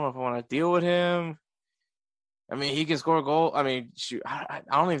don't know if I want to deal with him. I mean, he can score a goal. I mean, shoot, I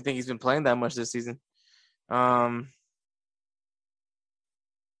don't even think he's been playing that much this season.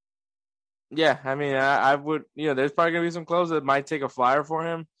 Yeah, I mean, I would, there's probably gonna be some clubs that might take a flyer for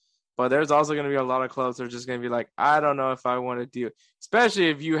him, but there's also gonna be a lot of clubs that are just gonna be like, I don't know if I want to deal, especially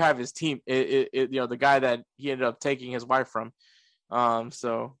if you have his team, the guy that he ended up taking his wife from.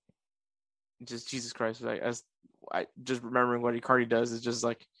 So just Jesus Christ, like I just remembering what Icardi does is just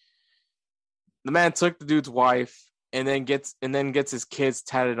like the man took the dude's wife and then gets his kids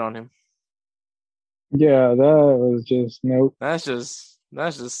tatted on him. Yeah, that was just nope. That's just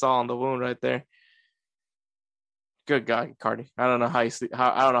saw on the wound right there. Good God, Icardi. I don't know how he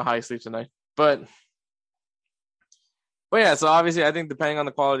sleeps tonight. But yeah, so obviously I think depending on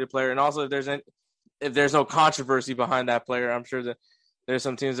the quality of player and also if there's no controversy behind that player, I'm sure that there's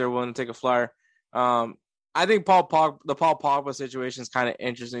some teams that are willing to take a flyer. I think the Paul Pogba situation is kind of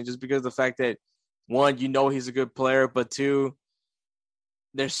interesting just because of the fact that one, he's a good player, but two,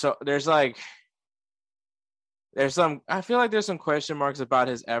 I feel like there's some question marks about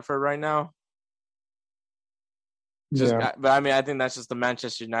his effort right now. But I mean, I think that's just the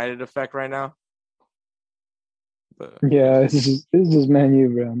Manchester United effect right now. But yeah, it's just Man U,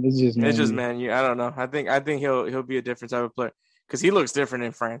 bro. It's just Man U. I don't know. I think he'll be a different type of player because he looks different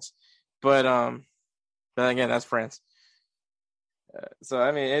in France. But again, that's France. So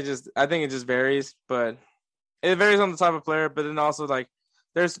I mean, I think it just varies, but it varies on the type of player. But then also like,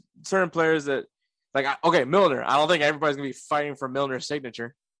 there's certain players that. Like, okay, Milner. I don't think everybody's going to be fighting for Milner's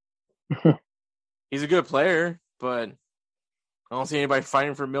signature. He's a good player, but I don't see anybody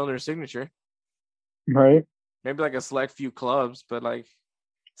fighting for Milner's signature. Right. Maybe like a select few clubs, but like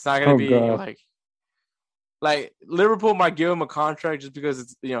it's not going to be God. like Liverpool might give him a contract just because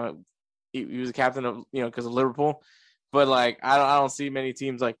it's, he was a captain of, because of Liverpool. But like, I don't see many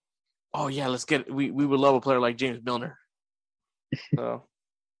teams like, oh yeah, we would love a player like James Milner. So.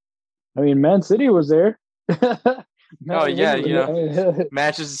 I mean, Man City was there. Oh yeah,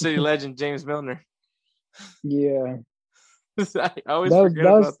 Manchester City legend James Milner. Yeah, I always forget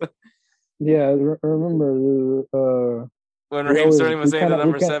about that. Yeah, I remember when Raheem Sterling was saying the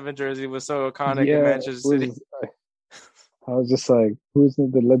number 7 jersey was so iconic in Manchester City. I was just like, who's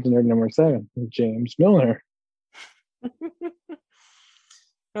the legendary number 7? James Milner.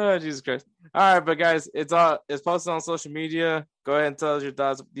 Oh, Jesus Christ. All right, but guys, it's posted on social media. Go ahead and tell us your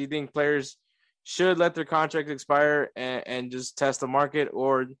thoughts. Do you think players should let their contract expire and just test the market,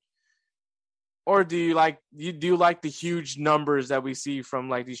 or do you like the huge numbers that we see from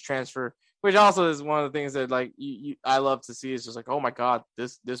like these transfer, which also is one of the things that like I love to see is just like, oh my God,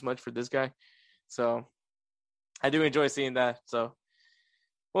 this much for this guy. So I do enjoy seeing that. So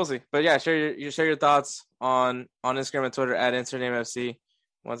we'll see. But yeah, share your thoughts on Instagram and Twitter at InsertNameFC.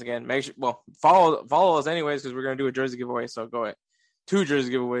 Once again, make sure follow us anyways because we're gonna do a jersey giveaway. So go ahead, 2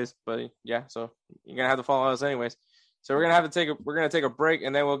 jersey giveaways, but yeah, so you're gonna have to follow us anyways. So we're gonna take a break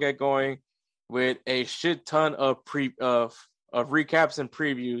and then we'll get going with a shit ton of recaps and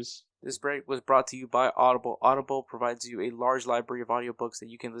previews. This break was brought to you by Audible. Audible provides you a large library of audiobooks that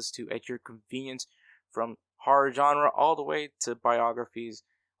you can listen to at your convenience, from horror genre all the way to biographies.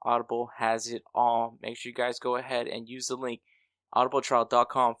 Audible has it all. Make sure you guys go ahead and use the link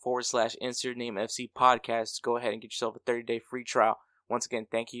audibletrial.com/InsertNameFC podcast. Go ahead and get yourself a 30-day free trial. Once again,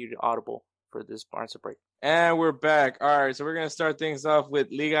 thank you to Audible for this sponsor break. And we're back. All right, so we're going to start things off with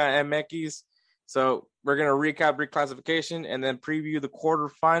Liga MX. So we're going to recap reclassification and then preview the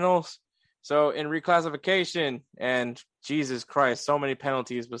quarterfinals. So in reclassification, and Jesus Christ, so many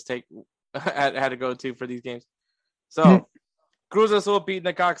penalties had to go to for these games. So Cruz Azul beat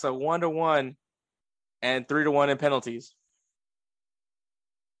Necaxa 1-1 and 3-1 in penalties.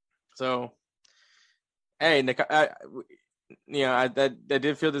 So, hey, I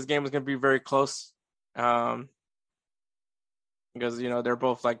did feel this game was going to be very close, because they're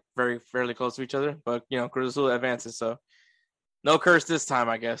both like fairly close to each other. But Cruz Azul advances, so no curse this time,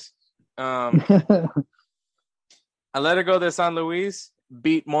 I guess. Atletico de San Luis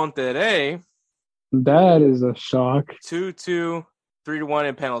beat Monterrey. That is a shock. 2-2, 3-1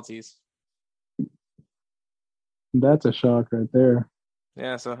 in penalties. That's a shock right there.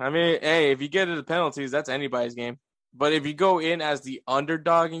 Yeah, so I mean, hey, if you get it to penalties, that's anybody's game. But if you go in as the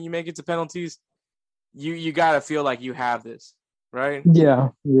underdog and you make it to penalties, you gotta feel like you have this, right?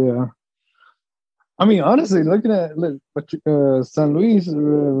 Yeah. I mean, honestly, looking at San Luis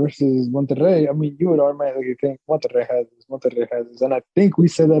versus Monterrey, I mean, you would automatically think Monterrey has this, and I think we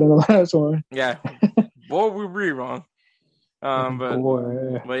said that in the last one. Yeah, boy, we were wrong.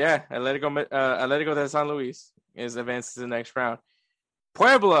 But yeah, Atletico de San Luis is advanced to the next round.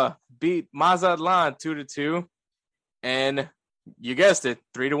 Puebla beat Mazatlan 2-2, and you guessed it,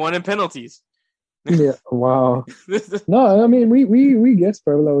 3-1 in penalties. Yeah, wow. No, I mean we guessed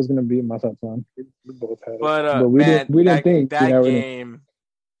Puebla was going to beat Mazatlan. We both had it, but we didn't think that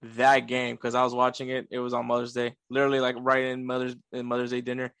game, because I was watching it. It was on Mother's Day, literally like right in Mother's Day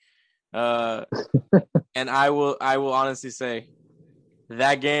dinner. And I will honestly say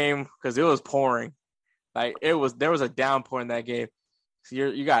that game, because it was pouring, like there was a downpour in that game. So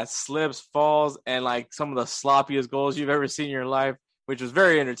you got slips, falls, and like some of the sloppiest goals you've ever seen in your life, which was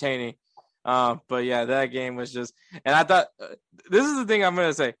very entertaining. But yeah, that game was just, and I thought this is the thing I'm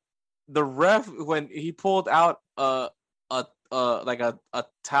gonna say. The ref, when he pulled out a towel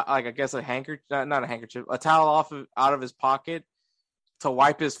out of his pocket to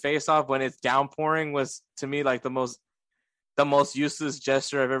wipe his face off when it's downpouring, was to me like the most useless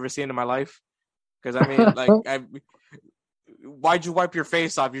gesture I've ever seen in my life. Because I mean, like, why'd you wipe your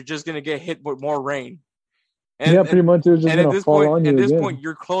face off? You're just gonna get hit with more rain. And, pretty much. It was just gonna fall on you. At this point,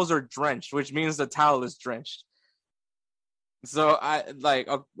 your clothes are drenched, which means the towel is drenched. So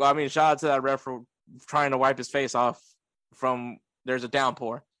shout out to that ref for trying to wipe his face off from there's a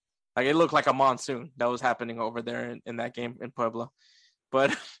downpour. Like, it looked like a monsoon that was happening over there in that game in Puebla.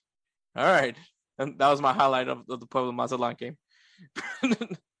 But all right, and that was my highlight of the Puebla Mazatlan game.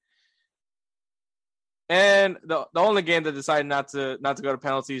 And the only game that decided not to go to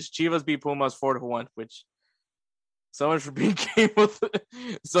penalties, Chivas beat Pumas 4-1, which so much for being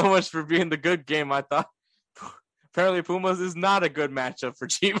the good game. I thought apparently Pumas is not a good matchup for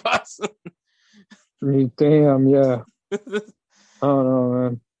Chivas. Damn, yeah. I don't know,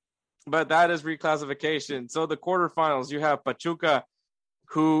 man. But that is reclassification. So the quarterfinals, you have Pachuca,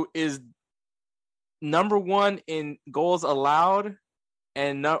 who is number 1 in goals allowed,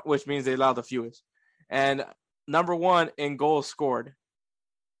 which means they allow the fewest, and number 1 in goals scored.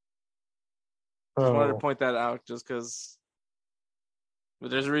 Just wanted to point that out, just because. But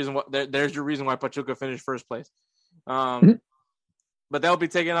there's a reason. There's your reason why Pachuca finished first place. But they'll be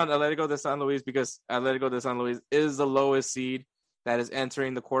taking on Atletico de San Luis, because Atletico de San Luis is the lowest seed that is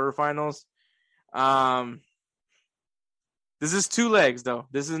entering the quarterfinals. This is 2 legs, though.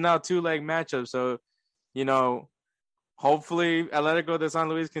 This is now 2-leg matchup. So, hopefully Atletico de San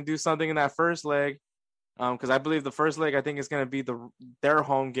Luis can do something in that first leg. Because I believe the first leg, I think, is going to be their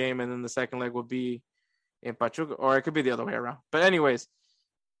home game, and then the second leg will be in Pachuca, or it could be the other way around. But anyways,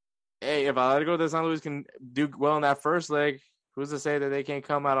 hey, if Atletico de San Luis can do well in that first leg, who's to say that they can't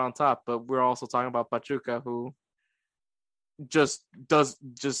come out on top? But we're also talking about Pachuca, who just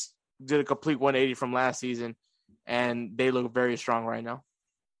did a complete 180 from last season, and they look very strong right now.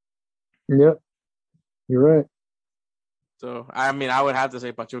 Yep, you're right. So I mean, I would have to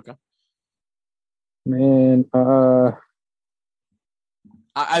say Pachuca. Man,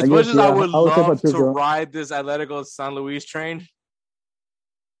 as much as I would love to ride this Atletico San Luis train,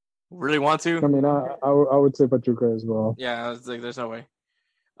 really want to. I mean, I would say Pachuca as well. Yeah, I was like, there's no way.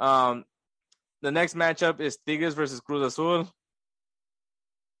 The next matchup is Tigres versus Cruz Azul.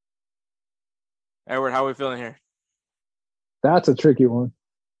 Edward, how are we feeling here? That's a tricky one.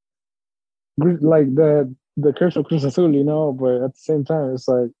 Like the curse of Cruz Azul, but at the same time, it's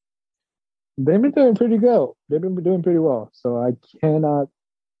like they've been doing pretty good. They've been doing pretty well. So I cannot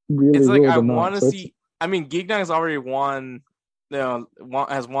really. It's like I want to see. I mean, Gignag's already won.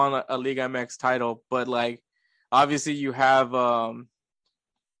 Has won a Liga MX title, but like, obviously you have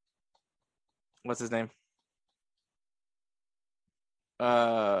what's his name?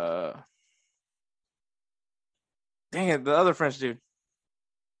 Dang it, the other French dude.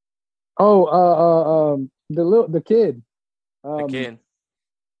 The kid. The kid.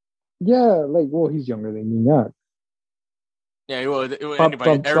 Yeah, like, well, he's younger than Gignac. Yeah, everybody,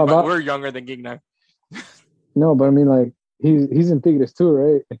 we're younger than Gignac. No, but I mean, like, he's in Tigres too,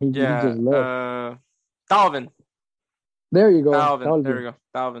 right? He just left. Dalvin. There you go. Dalvin. There we go.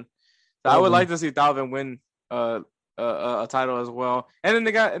 Dalvin. So I would like to see Dalvin win a title as well. And then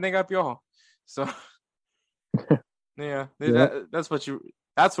they got Piojo. So yeah. That's what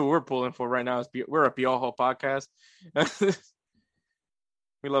we're pulling for right now. We're a Piojo podcast.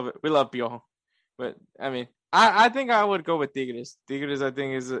 We love it. We love Piojo. But I mean, I think I would go with Tigres. Tigres, I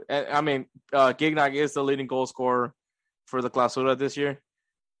think, Gignac is the leading goal scorer for the Clausura this year.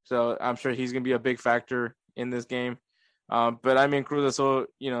 So I'm sure he's going to be a big factor in this game. But I mean, Cruz Azul,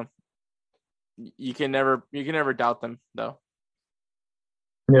 you can never doubt them, though.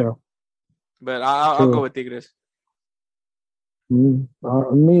 Yeah. But I'll go with Tigres.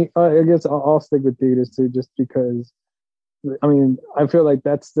 I guess I'll stick with Tigres too, just because. I mean, I feel like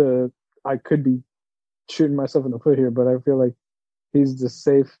I could be shooting myself in the foot here, but I feel like he's the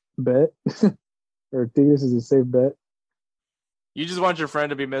safe bet, or Tigres is a safe bet. You just want your friend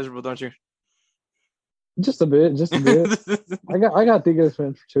to be miserable, don't you? Just a bit. I got Tigres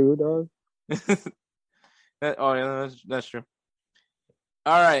fans too, dog. That's true.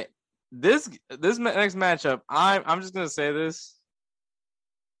 All right, this next matchup, I'm just gonna say this.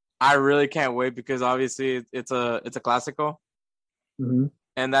 I really can't wait because obviously it's a clásico,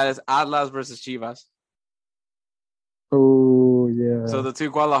 and that is Atlas versus Chivas. Oh yeah. So the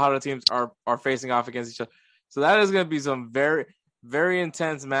two Guadalajara teams are facing off against each other. So that is going to be some very, very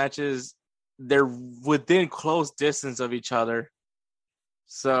intense matches. They're within close distance of each other,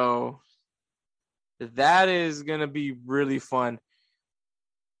 so that is going to be really fun.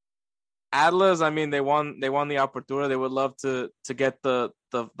 Atlas, I mean, they won the Apertura. They would love to get the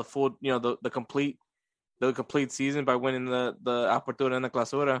full, the complete season by winning the Apertura and the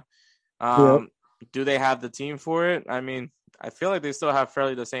Clausura. Do they have the team for it? I mean, I feel like they still have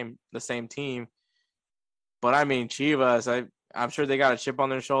fairly the same team. But I mean, Chivas, I'm sure they got a chip on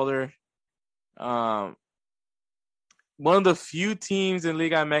their shoulder. One of the few teams in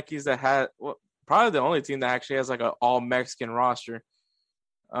Liga MX that had, probably the only team that actually has like an all Mexican roster.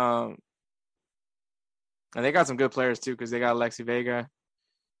 And they got some good players too, because they got Alexi Vega,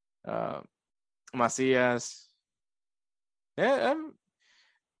 Macias. Yeah,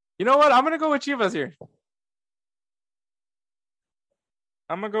 you know what? I'm gonna go with Chivas here.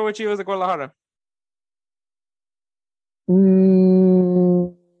 I'm gonna go with Chivas de Guadalajara.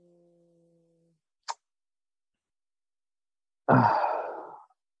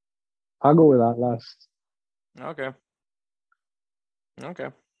 I'll go with Atlas. Okay.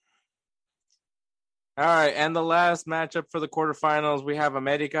 All right, and the last matchup for the quarterfinals, we have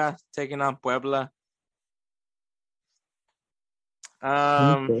America taking on Puebla.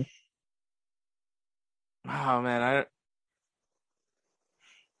 Okay. Oh man,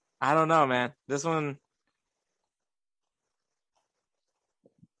 I don't know, man. This one,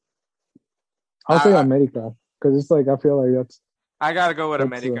 I'll say America, because it's like I feel like that's. I gotta go with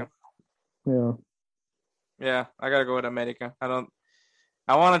America. Yeah, I gotta go with America.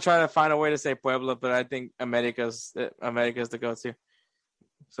 I want to try to find a way to say Puebla, but I think America's the go-to.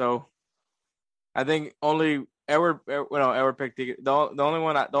 So, I think only Edward picked the only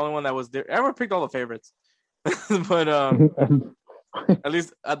one that was there. Edward picked all the favorites, but at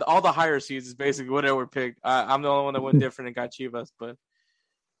least all the higher seeds is basically what Edward picked. I'm the only one that went different and got Chivas, but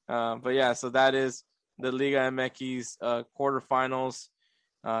yeah. So that is the Liga MX quarterfinals.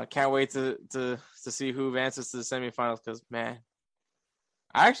 Can't wait to see who advances to the semifinals because man.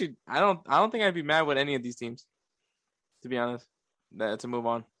 I don't think I'd be mad with any of these teams, to be honest. To move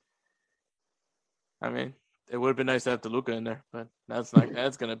on. I mean, it would have been nice to have Toluca in there, but that's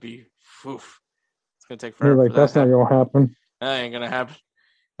gonna be. Oof, it's gonna take forever. Like that's not gonna happen. That ain't gonna happen.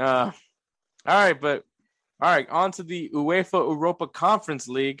 All right. On to the UEFA Europa Conference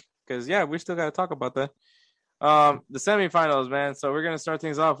League because we still gotta talk about that. The semifinals, man. So we're gonna start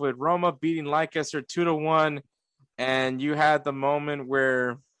things off with Roma beating Leicester 2-1. And you had the moment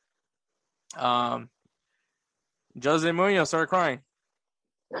where Jose Mourinho started crying.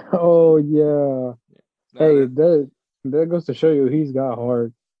 Oh, yeah. Hey, that goes to show you he's got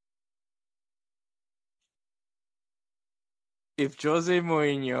heart. If Jose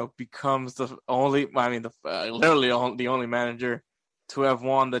Mourinho becomes the only manager to have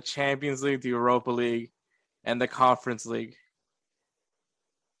won the Champions League, the Europa League, and the Conference League,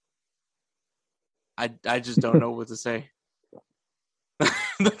 I just don't know what to say.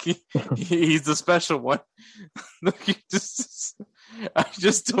 Look, he's the special one. Look, I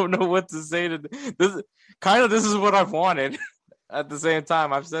just don't know what to say to this. This is what I've wanted. At the same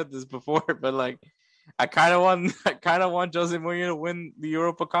time, I've said this before, but like, I kind of want Jose Mourinho to win the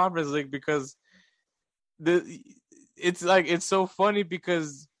Europa Conference League because it's so funny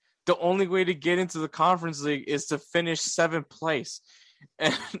because the only way to get into the Conference League is to finish 7th place,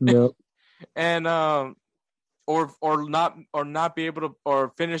 and Yep. and or not be able to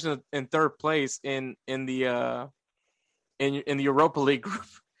or finish in 3rd place in the Europa League group.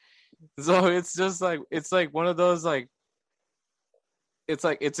 So it's just like one of those like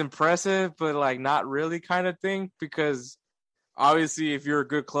it's impressive but like not really kind of thing, because obviously if you're a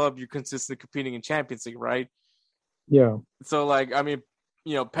good club you're consistently competing in Champions League, right? Yeah. So like I mean,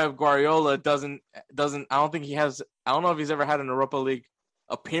 Pep Guardiola doesn't I don't know if he's ever had an Europa League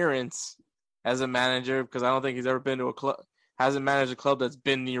appearance as a manager, because I don't think he's ever been to a club, hasn't managed a club that's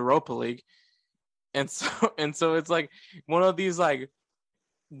been in the Europa League. And so it's like one of these like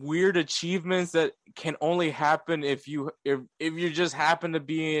weird achievements that can only happen if you just happen to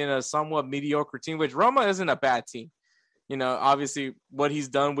be in a somewhat mediocre team, which Roma isn't a bad team. Obviously what he's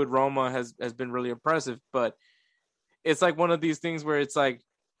done with Roma has been really impressive, but it's like one of these things where it's like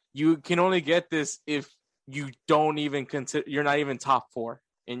you can only get this if you don't even consider, you're not even top 4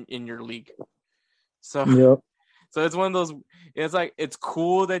 in your league. So yep. So it's one of those, it's like, it's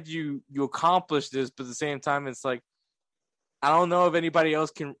cool that you accomplish this, but at the same time, it's like, I don't know if anybody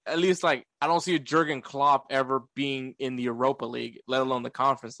else can, at least like, I don't see a Jurgen Klopp ever being in the Europa League, let alone the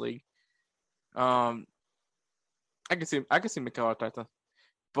Conference League. I can see Mikel Arteta,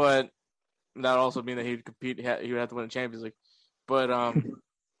 but that would also mean that he would compete, he would have to win the Champions League. But,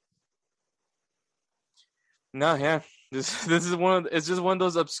 no, yeah. This is it's just one of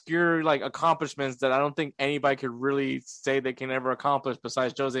those obscure like accomplishments that I don't think anybody could really say they can ever accomplish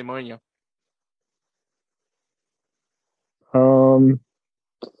besides Jose Mourinho. I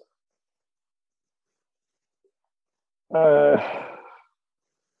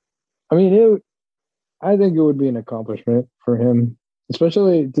mean, I think it would be an accomplishment for him,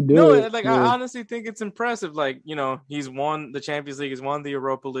 especially to do it. No, like I honestly think it's impressive. Like, he's won the Champions League, he's won the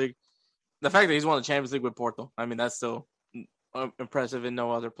Europa League. The fact that he's won the Champions League with Porto, I mean, that's still impressive in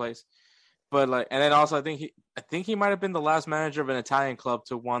no other place. But like, and then also, I think he might have been the last manager of an Italian club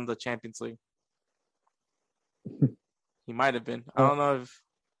to won the Champions League. He might have been. I don't know if.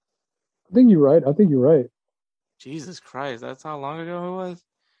 I think you're right. Jesus Christ, that's how long ago it was.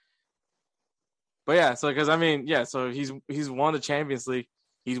 But yeah, so because I mean, yeah, so he's won the Champions League,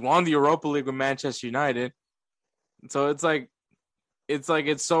 he's won the Europa League with Manchester United. So it's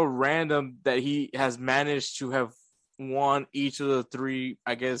so random that he has managed to have won each of the 3,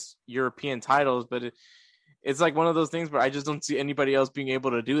 I guess, European titles, but it's like one of those things where I just don't see anybody else being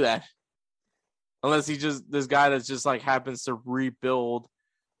able to do that. Unless this guy that just like happens to rebuild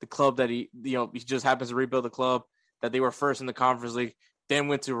the club that he just happens to rebuild the club that they were first in the Conference League, then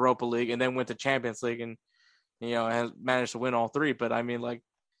went to Europa League, and then went to Champions League, and has managed to win all 3. But I mean, like,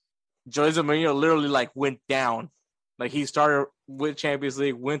 Jose Mourinho literally like went down. Like, he started with Champions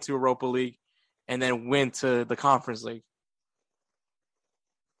League, went to Europa League, and then went to the Conference League.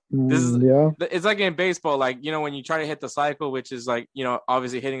 It's like in baseball, like, when you try to hit the cycle, which is like,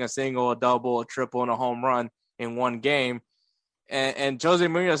 obviously hitting a single, a double, a triple, and a home run in one game. And Jose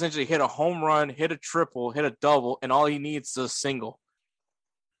Mourinho essentially hit a home run, hit a triple, hit a double, and all he needs is a single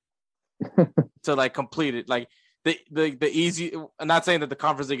to like complete it. Like the easy, I'm not saying that the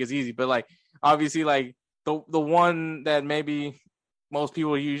Conference League is easy, but like obviously like the one that maybe most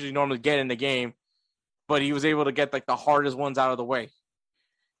people usually normally get in the game, but he was able to get like the hardest ones out of the way.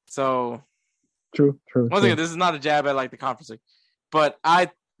 So true. Once again, this is not a jab at like the Conference League, but I,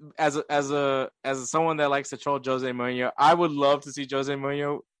 as someone that likes to troll Jose Mourinho, I would love to see Jose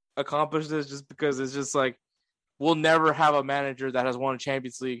Mourinho accomplish this, just because it's just like we'll never have a manager that has won a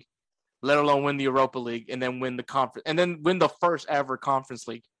Champions League, let alone win the Europa League, and then win the conference, and then win the first ever Conference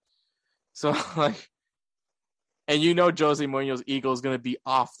League. So like, and Jose Mourinho's ego is going to be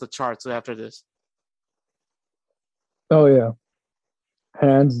off the charts after this. Oh yeah.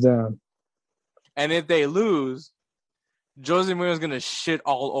 Hands down. And if they lose, Jose Mourinho is going to shit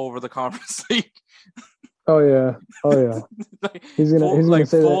all over the Conference League. Oh yeah. Like, he's gonna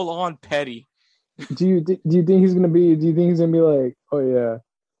say full that. On petty. Do you think he's gonna be? Do you think he's gonna be like, oh yeah,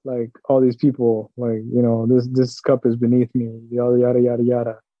 like all these people, like this cup is beneath me, yada yada yada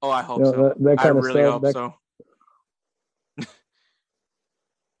yada. Oh, I hope so. That kind of really stuff. Hope so.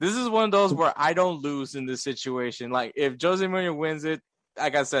 This is one of those where I don't lose in this situation. Like, if Jose Mourinho wins it,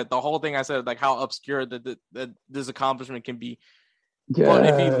 like I said, the whole thing I said, like how obscure that this accomplishment can be, But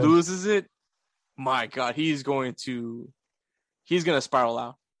if he Yes. loses it, my God, he's going to spiral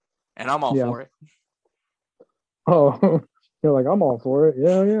out, and I'm all Yeah. for it. Oh, you're like, I'm all for it.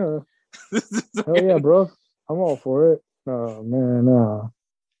 Yeah, yeah. Hell yeah, bro. I'm all for it. Oh man,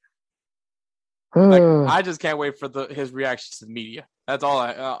 Like, I just can't wait for his reactions to the media. That's all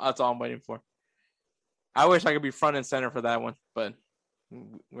I'm waiting for. I wish I could be front and center for that one, but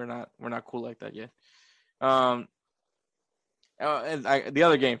we're not cool like that yet. The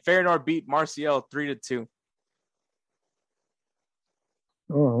other game, Feyenoord beat Marseille 3-2.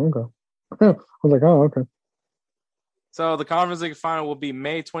 Oh, okay. I was like, oh, okay. So the Conference League final will be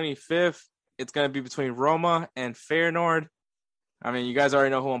May 25th. It's going to be between Roma and Feyenoord. I mean, you guys already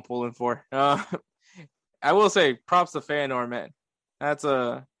know who I'm pulling for. I will say, props to Feyenoord, man. That's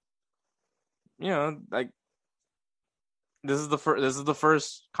like this is the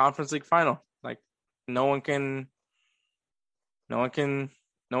first Conference League final. Like, no one can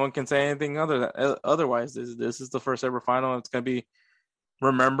say anything otherwise. This is the first ever final. It's going to be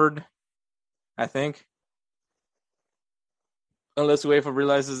remembered, I think. Unless UEFA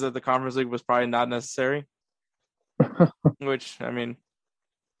realizes that the Conference League was probably not necessary. Which, I mean,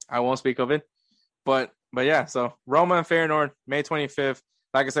 I won't speak of it. But yeah, so Roma and Feyenoord, May 25th.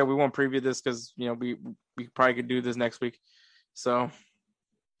 Like I said, we won't preview this because, we probably could do this next week. So,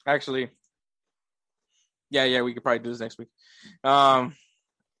 actually, yeah, we could probably do this next week. So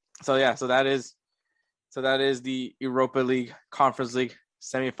that is the Europa League Conference League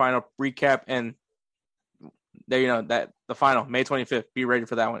semifinal recap, and there that the final May 25th. Be ready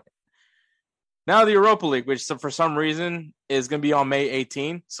for that one. Now the Europa League, which for some reason is going to be on May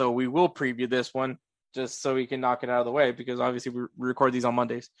 18th, so we will preview this one just so we can knock it out of the way because obviously we record these on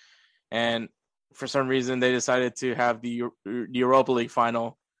Mondays, and for some reason they decided to have the Europa League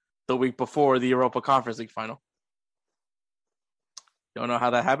final the week before the Europa Conference League final. Don't know how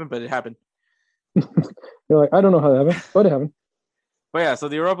that happened, but it happened. You're like, I don't know how that happened, but it happened. But yeah, so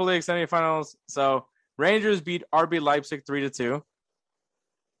the Europa League semifinals. So Rangers beat RB Leipzig 3-2.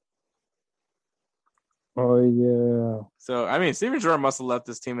 Oh yeah. So I mean, Steven Gerrard must have left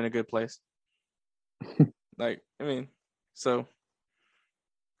this team in a good place. So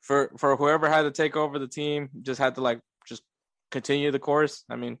for whoever had to take over the team, just had to just continue the course.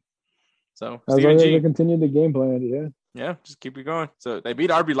 I mean, so As long as they continue the game plan, yeah. Yeah, just keep it going. So they beat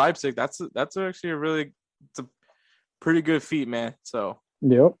RB Leipzig. That's actually it's a pretty good feat, man. So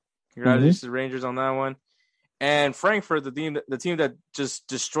yep. Congratulations to Rangers on that one. And Frankfurt, the team that just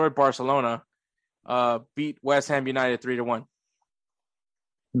destroyed Barcelona, beat West Ham United 3-1.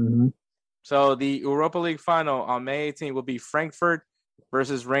 Mm-hmm. So the Europa League final on May 18th will be Frankfurt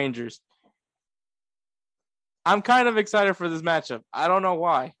versus Rangers. I'm kind of excited for this matchup. I don't know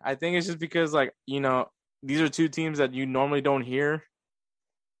why. I think it's just because, these are two teams that you normally don't hear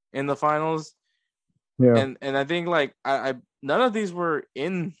in the finals. Yeah. And I think, I none of these were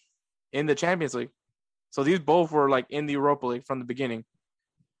in the Champions League. So these both were, in the Europa League from the beginning.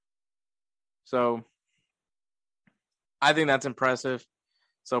 So I think that's impressive.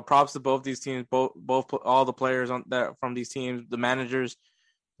 So props to both these teams, both all the players from these teams, the managers,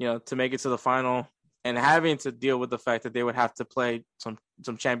 to make it to the final and having to deal with the fact that they would have to play some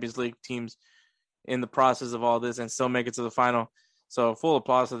Champions League teams in the process of all this and still make it to the final. So full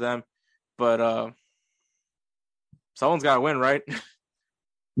applause to them. But someone's got to win, right?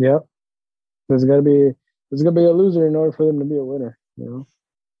 Yep. There's got to be a loser in order for them to be a winner,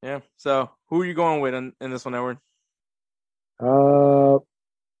 Yeah. So who are you going with in this one, Edward?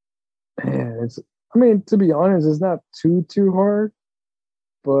 Man, to be honest, it's not too hard,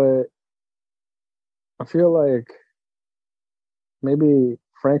 but I feel like maybe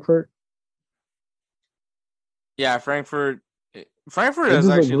Frankfurt. Yeah, Frankfurt has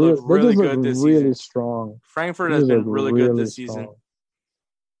actually looked really good this season. Really strong. Frankfurt has been really good this season.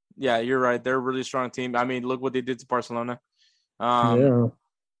 Yeah, you're right. They're a really strong team. I mean, look what they did to Barcelona. At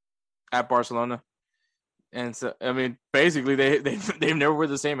Barcelona. And so, I mean, basically, they've never were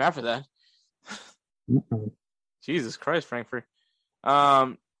the same after that. Jesus Christ, Frankfurt.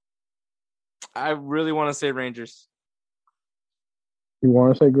 I really want to say Rangers. You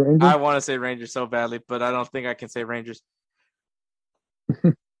want to say Rangers? I want to say Rangers so badly, but I don't think I can say Rangers.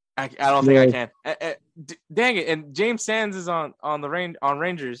 I don't think I can. Dang it! And James Sands is on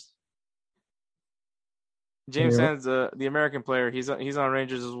Rangers. James Sands, the American player, he's on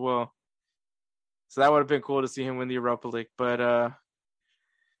Rangers as well. So that would have been cool to see him win the Europa League. But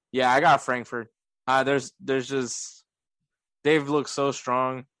yeah, I got Frankfurt. There's just they've looked so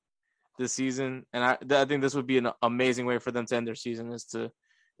strong this season, and I think this would be an amazing way for them to end their season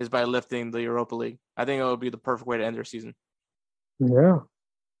is by lifting the Europa League. I think it would be the perfect way to end their season. Yeah.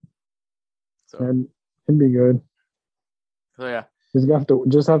 So, And it'd be good. so yeah.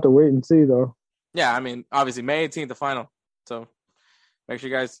 Just have to wait and see though. Yeah, I mean, obviously May 18th, the final. So make sure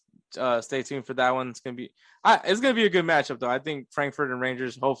you guys stay tuned for that one. It's gonna be a good matchup though. I think Frankfurt and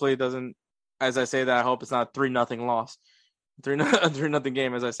Rangers. Hopefully, it doesn't. As I say that, I hope it's not 3-0 loss, 3-0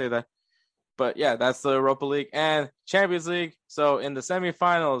 game. As I say that, but yeah, that's the Europa League and Champions League. So in the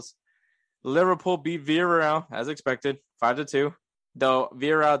semifinals, Liverpool beat Villarreal as expected, 5-2. Though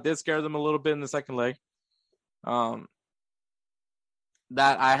Villarreal did scare them a little bit in the second leg.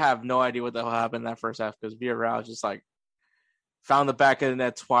 That I have no idea what the hell happened in that first half because Villarreal just like found the back of the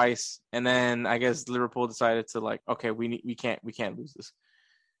net twice, and then I guess Liverpool decided to like, okay, we can't lose this.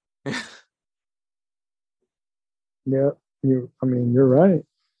 Yeah, you're right.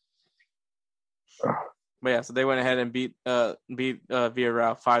 But yeah, so they went ahead and beat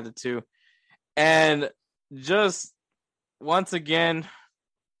Villarreal 5-2, and just once again,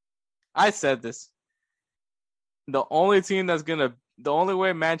 I said this: the only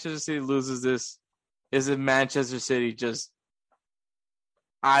way Manchester City loses this is if Manchester City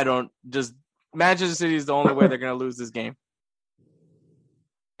Manchester City is the only way they're going to lose this game.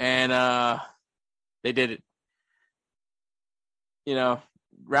 And they did it. You know,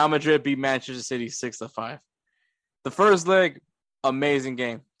 Real Madrid beat Manchester City 6-5. The first leg, amazing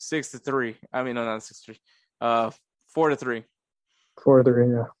game, 6-3. I mean, no, not 6-3. 4-3.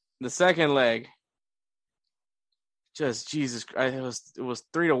 4-3, yeah. The second leg, just Jesus Christ, it was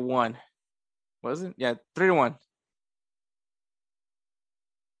 3-1. Was it? Yeah, 3-1.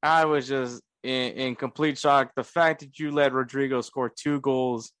 I was just in complete shock. The fact that you let Rodrigo score 2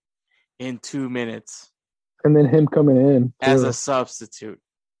 goals in 2 minutes. And then him coming in. As a substitute.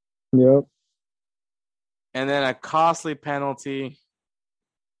 Yep. And then a costly penalty.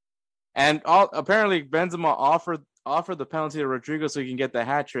 And apparently Benzema offered the penalty to Rodrigo so he can get the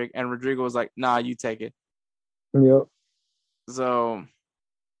hat trick. And Rodrigo was like, nah, you take it. Yep. So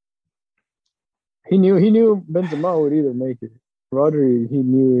he knew Benzema would either make it. Rodri, he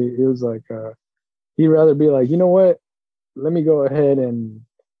knew it was like he'd rather be like, you know what? Let me go ahead and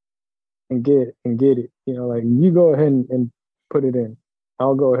get it. You know, like you go ahead and put it in.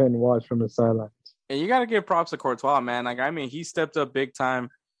 I'll go ahead and watch from the sidelines. And you got to give props to Courtois, man. Like, I mean, he stepped up big time.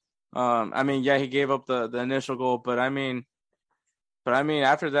 I mean, yeah, he gave up the initial goal, but I mean,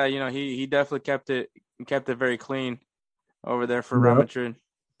 after that, you know, he definitely kept it very clean over there for Real Madrid.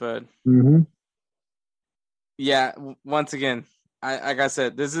 But yeah, once again, like I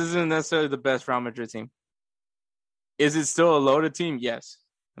said, this isn't necessarily the best Real Madrid team. Is it still a loaded team? Yes.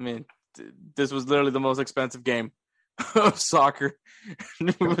 I mean, this was literally the most expensive game of soccer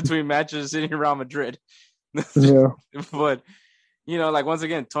between Manchester City and Real Madrid. Yeah. But, you know, like once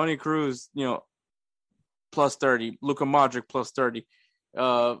again, Toni Kroos, you know, plus 30. Luka Modric plus 30.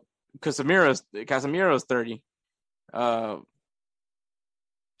 Casemiro's 30. Well,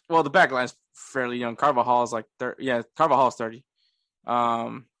 the back line's fairly young. Carvajal's like 30. Yeah, Carvajal's 30.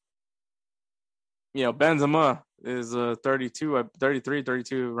 You know, Benzema is 32, 33,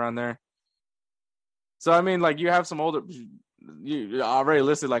 32 around there. So I mean, like you have some older. You already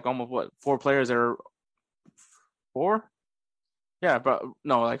listed like almost 4 players that are 4. Yeah, but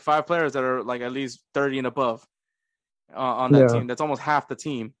no, like 5 players that are like at least 30 and above on that team. That's almost half the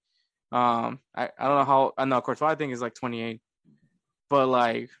team. I don't know how. I know Courtois I think is like 28, but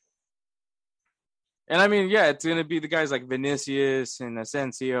like. And I mean, yeah, it's gonna be the guys like Vinicius and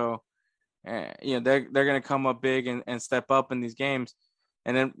Asensio, and you know they're gonna come up big and step up in these games,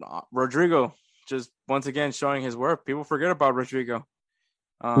 and then Rodrigo just once again showing his worth. People forget about Rodrigo,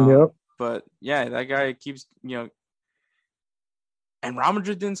 but yeah, that guy keeps and Real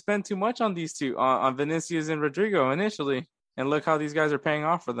Madrid didn't spend too much on these two on Vinicius and Rodrigo initially, and look how these guys are paying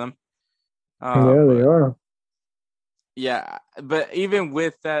off for them. They are. Yeah, but even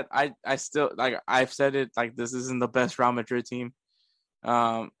with that, I still like I've said it like this isn't the best Real Madrid team,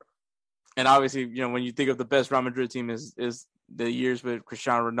 and obviously when you think of the best Real Madrid team is the years with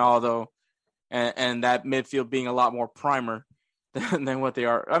Cristiano Ronaldo, and that midfield being a lot more primer than what they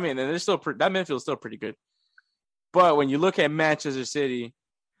are. I mean, and they're still that midfield is still pretty good, but when you look at Manchester City,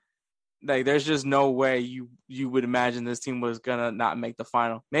 like there's just no way you would imagine this team was gonna not make the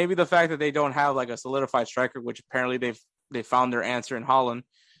final. Maybe the fact that they don't have like a solidified striker, which apparently they found their answer in Holland.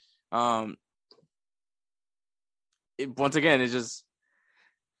 Once again, it's just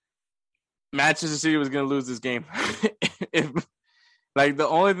Manchester City was gonna lose this game. Like the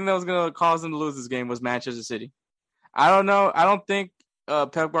only thing that was gonna cause them to lose this game was Manchester City. I don't know. I don't think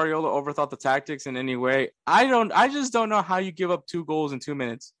Pep Guardiola overthought the tactics in any way. I just don't know how you give up 2 goals in 2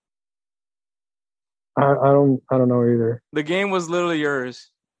 minutes. I don't know either. The game was literally yours,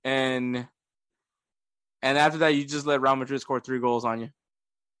 and after that, you just let Real Madrid score 3 goals on you.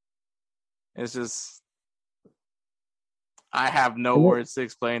 It's just, I have no words to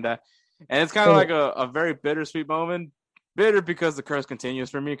explain that, and it's kind of like a very bittersweet moment. Bitter because the curse continues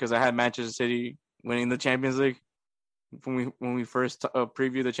for me because I had Manchester City winning the Champions League when we first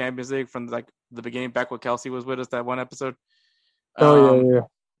previewed the Champions League from like the beginning, back when Kelsey was with us that one episode. Yeah.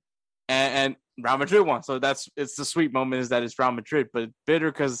 And Real Madrid won, so it's the sweet moment is that it's Real Madrid, but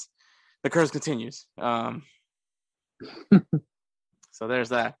bitter because the curse continues. So there's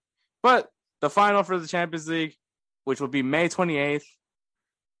that. But the final for the Champions League, which will be May 28th.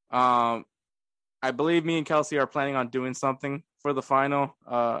 I believe me and Kelsey are planning on doing something for the final.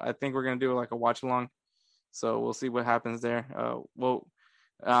 I think we're gonna do like a watch along. So we'll see what happens there.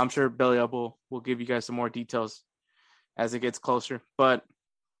 I'm sure Belly Up will give you guys some more details as it gets closer. But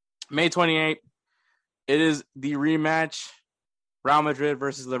May 28th, it is the rematch, Real Madrid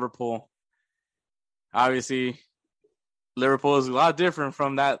versus Liverpool. Obviously, Liverpool is a lot different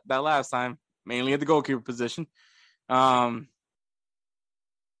from that last time, mainly at the goalkeeper position.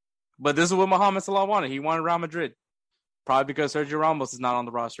 But this is what Mohamed Salah wanted. He wanted Real Madrid, probably because Sergio Ramos is not on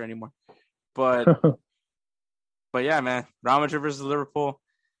the roster anymore. But yeah, man, Real Madrid versus Liverpool.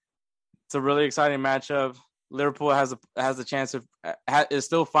 It's a really exciting matchup. Liverpool has a chance of is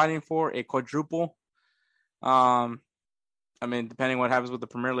still fighting for a quadruple. I mean, depending what happens with the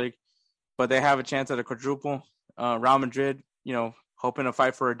Premier League, but they have a chance at a quadruple. Real Madrid, hoping to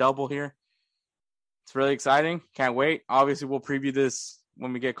fight for a double here. It's really exciting. Can't wait. Obviously, we'll preview this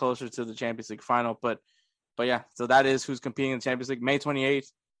when we get closer to the Champions League final. But yeah, so that is who's competing in the Champions League, May 28th.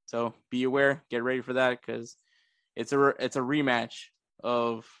 So be aware, get ready for that because it's a rematch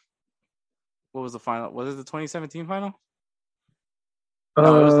of what was the final? Was it the 2017 final?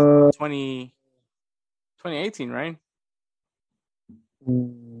 No, it was the 2018, right?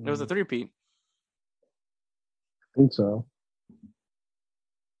 It was a three-peat. I think so.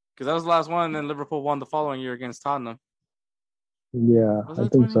 Because that was the last one, and then Liverpool won the following year against Tottenham. Yeah, I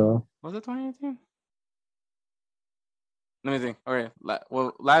think so. Was it 2018? Let me think. Okay.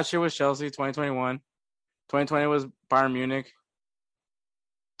 Well, last year was Chelsea, 2021. 2020 was Bayern Munich.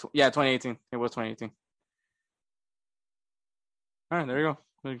 2018. It was 2018. All right, there you go.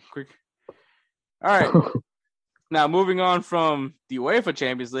 Really quick. All right. Now, moving on from the UEFA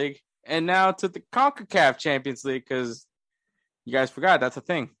Champions League, and now to the CONCACAF Champions League, because you guys forgot that's a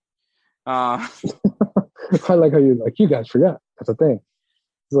thing. I like how you guys forgot that's a thing.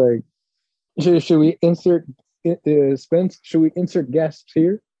 It's like, should we insert Spence? Should we insert guests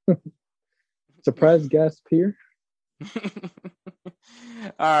here? Surprise guest here.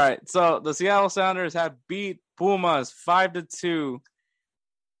 All right. So the Seattle Sounders have beat Pumas 5-2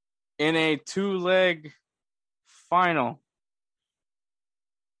 in a 2-leg final.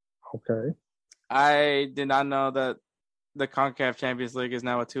 Okay. I did not know that the CONCACAF Champions League is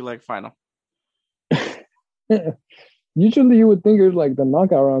now a 2-leg final. Usually you would think it was like the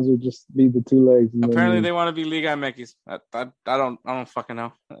knockout rounds would just be the 2 legs. Apparently they want to be Liga MX. I don't fucking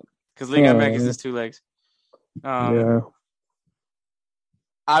know. Because Liga MX is 2 legs. Yeah.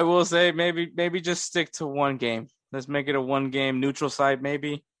 I will say maybe just stick to one game. Let's make it a 1-game neutral site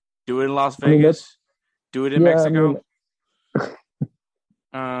maybe. Do it in Las Vegas. Do it in Mexico.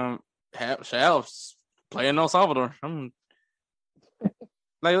 Hell, play in El Salvador.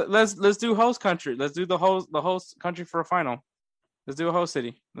 Let's do host country. Let's do the host country for a final. Let's do a host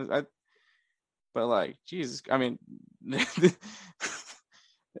city. But like, Jesus, I mean,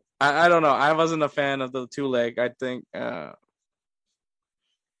 I don't know. I wasn't a fan of the 2-leg. I think, but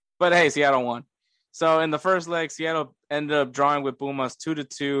hey, Seattle won. So in the first leg, Seattle ended up drawing with Pumas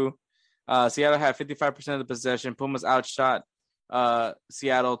 2-2. Seattle had 55% of the possession. Pumas outshot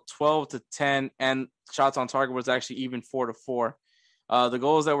Seattle 12-10, and shots on target was actually even 4-4. The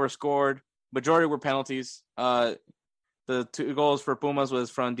goals that were scored, majority were penalties. The 2 goals for Pumas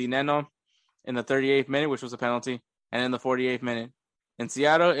was from Dineno in the 38th minute, which was a penalty, and in the 48th minute. In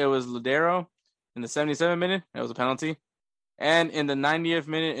Seattle, it was Ladero in the 77th minute. It was a penalty. And in the 90th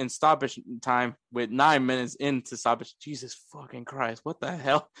minute in stoppage time with 9 minutes into stoppage. Jesus fucking Christ. What the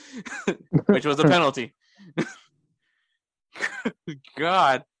hell? Which was a penalty.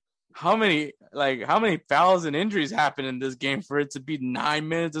 God. How many fouls and injuries happened in this game for it to be 9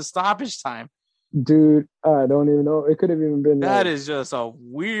 minutes of stoppage time? Dude, I don't even know. It could have even been that is just a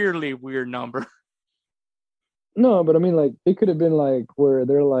weirdly weird number. No, but I mean, like, it could have been like where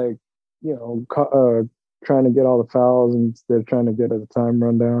they're like, trying to get all the fouls and they're trying to get a time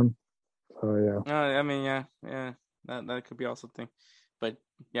rundown. So yeah. I mean, yeah, that could be also a thing. But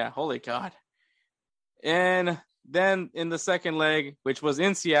yeah, holy God. And then in the second leg, which was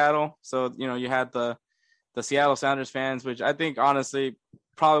in Seattle, so you had the Seattle Sounders fans, which I think honestly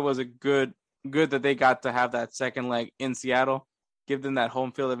probably was a good that they got to have that second leg in Seattle, give them that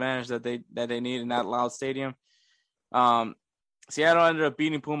home field advantage that they need in that loud stadium. Seattle ended up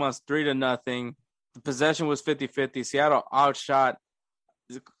beating Pumas 3-0. The possession was 50-50. Seattle outshot.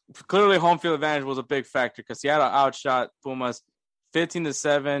 Clearly, home field advantage was a big factor because Seattle outshot Pumas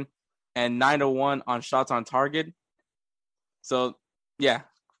 15-7 and 9-1 on shots on target. So, yeah,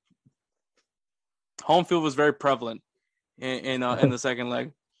 home field was very prevalent in the second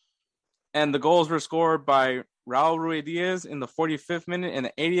leg. And the goals were scored by Raul Ruidiaz in the 45th minute and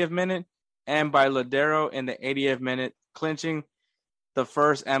the 80th minute, and by Ladero in the 80th minute, clinching the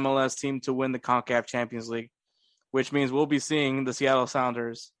first MLS team to win the CONCACAF Champions League, which means we'll be seeing the Seattle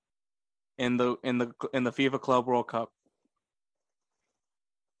Sounders in the FIFA Club World Cup.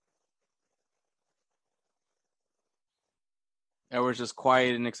 And we're just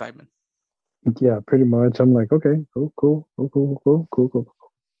quiet in excitement. Yeah, pretty much. I'm like, okay, cool.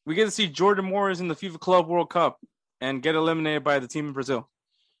 We get to see Jordan Morris in the FIFA Club World Cup and get eliminated by the team in Brazil.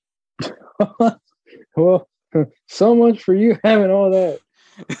 Well, so much for you having all that.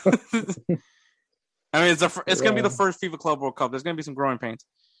 I mean, it's gonna be the first FIFA Club World Cup. There's gonna be some growing pains.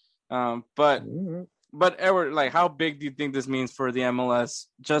 But Edward, like, how big do you think this means for the MLS,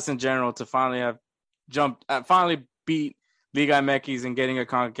 just in general, to finally have finally beat Liga MX and getting a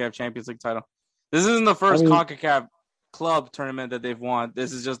CONCACAF Champions League title? This isn't the first CONCACAF club tournament that they've won.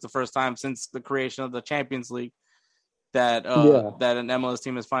 This is just the first time since the creation of the Champions League that that an MLS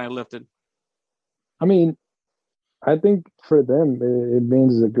team has finally lifted. I mean, I think for them it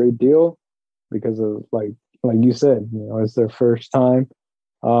means a great deal because of like you said, it's their first time.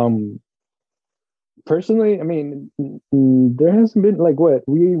 Personally, I mean, there hasn't been what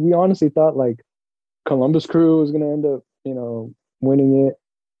we honestly thought Columbus Crew was going to end up, winning it.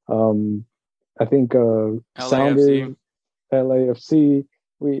 I think Sounders, LAFC,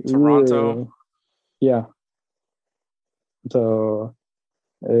 Toronto. Yeah. So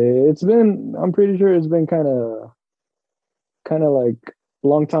I'm pretty sure it's been kind of like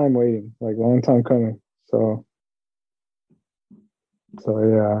long time waiting, like long time coming. So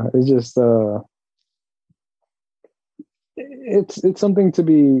yeah, it's just it's something to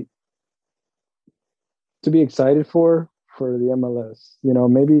be excited for the MLS.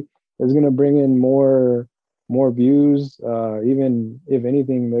 Maybe it's gonna bring in more views. Even if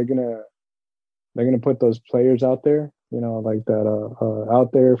anything, they're gonna put those players out there, like that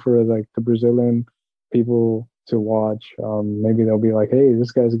out there for like the Brazilian people to watch. Maybe they'll be like, hey,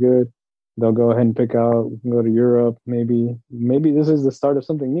 this guy's good. They'll go ahead and pick out, go to Europe. Maybe this is the start of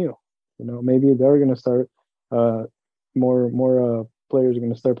something new. Maybe they're gonna start more players are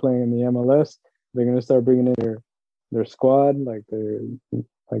gonna start playing in the MLS. They're gonna start bringing in their squad, like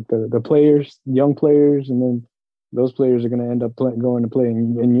the players, young players, and then those players are going to end up going to play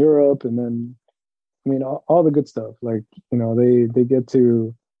in Europe, and then I mean all the good stuff. Like they get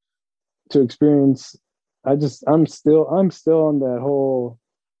to experience. I'm still on that whole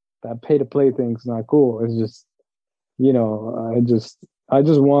that pay to play thing's not cool. It's just I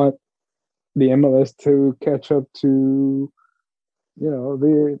just want the MLS to catch up to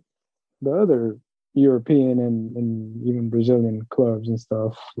the other European and even Brazilian clubs and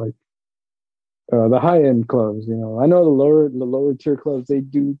stuff, like the high end clubs. I know the lower tier clubs, they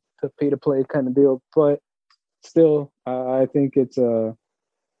do the pay to play kind of deal, but still, I think it's something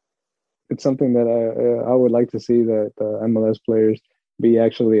that I would like to see, that MLS players be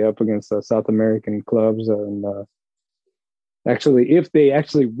actually up against the South American clubs, and actually, if they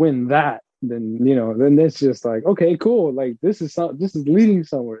actually win that, then then it's just like, okay, cool, like this is leading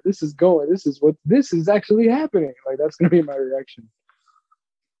somewhere, this is actually happening. Like, that's gonna be my reaction.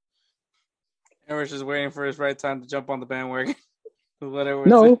 And we're just waiting for his right time to jump on the bandwagon.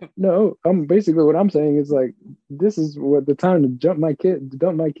 No, basically what I'm saying is, like, this is what the time to dump my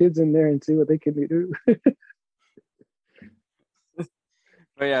kids in there and see what they can do.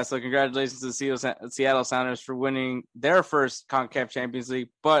 But yeah, so congratulations to the Seattle Sounders for winning their first CONCACAF Champions League,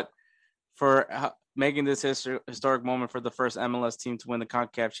 but for making this historic moment for the first MLS team to win the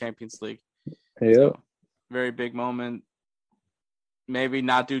CONCACAF Champions League. Yeah. So, very big moment. Maybe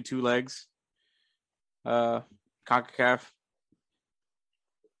not do 2 legs. CONCACAF.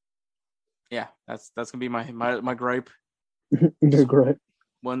 Yeah, that's gonna be my gripe. Your gripe.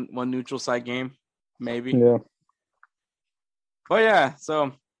 One neutral site game, maybe. Yeah. But yeah,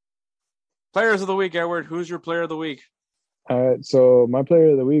 so players of the week, Edward. Who's your player of the week? All right, so my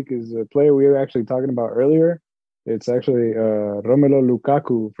player of the week is a player we were actually talking about earlier. It's actually Romelu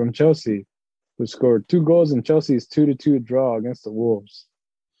Lukaku from Chelsea. who scored 2 goals in Chelsea's 2-2 draw against the Wolves.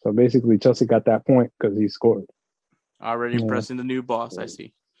 So basically, Chelsea got that point because he scored. Already impressing the new boss, I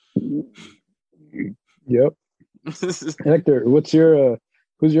see. Yep. Hector, who's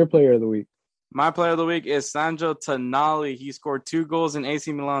your player of the week? My player of the week is Sandro Tonali. He scored 2 goals in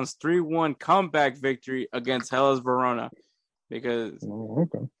AC Milan's 3-1 comeback victory against Hellas Verona.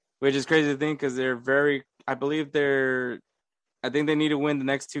 Which is crazy to think because they're very, I think they need to win the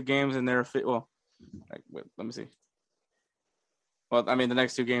next 2 games and they're, let me see. Well, I mean, the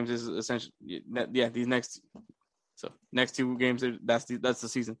next 2 games is essentially, these next 2 games, that's the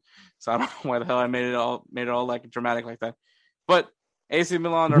season. So I don't know why the hell I made it all like dramatic like that. But AC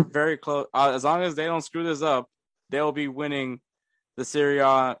Milan are very close. As long as they don't screw this up, they'll be winning the Serie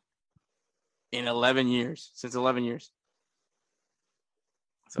A in 11 years, since 11 years.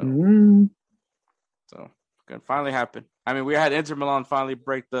 So it could finally happen. I mean, we had Inter Milan finally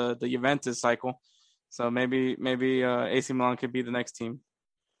break the Juventus cycle. So maybe AC Milan could be the next team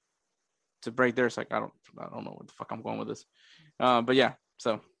to break their cycle. I don't know what the fuck I'm going with this. But yeah,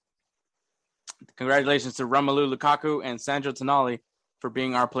 so congratulations to Romelu Lukaku and Sandro Tonali for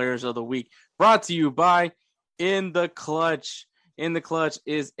being our players of the week. Brought to you by In the Clutch. In the Clutch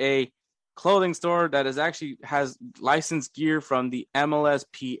is a clothing store that has licensed gear from the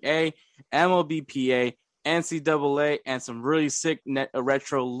MLSPA, MLBPA, NCAA, and some really sick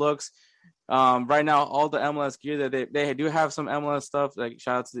retro looks. Right now, all the MLS gear that they do have some MLS stuff. Like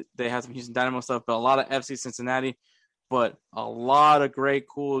shout out to they have some Houston Dynamo stuff, but a lot of FC Cincinnati. But a lot of great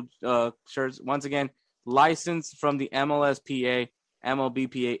cool shirts. Once again, licensed from the MLSPA,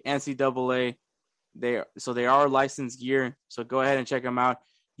 MLBPA, NCAA. They are licensed gear. So go ahead and check them out.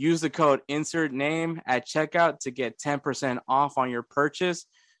 Use the code insert name at checkout to get 10% off on your purchase.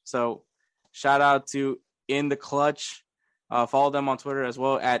 So shout out to In the Clutch. Follow them on Twitter as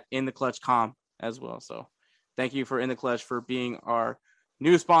well at InTheClutch.com as well. So thank you for In the Clutch for being our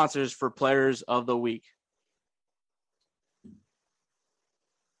new sponsors for Players of the Week.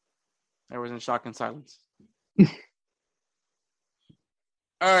 There was in shock and silence.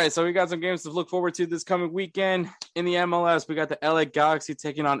 All right, so we got some games to look forward to this coming weekend. In the MLS, we got the LA Galaxy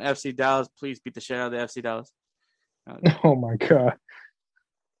taking on FC Dallas. Please beat the shit out of the FC Dallas. Oh, my God.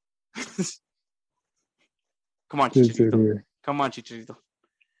 Come on, Chicharito. Come on, Chicharito.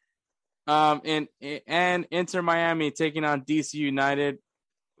 And Inter Miami taking on DC United,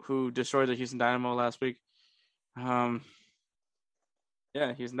 who destroyed the Houston Dynamo last week. Houston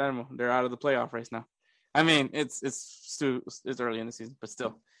Dynamo. They're out of the playoff race now. I mean, it's early in the season, but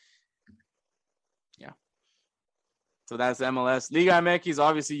still. Yeah. So that's the MLS. Liga MX,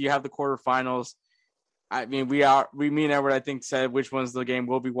 obviously you have the quarterfinals. I mean, me and Edward, I think, said which one's the game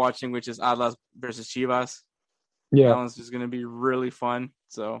we'll be watching, which is Atlas versus Chivas. Yeah. That one's just going to be really fun.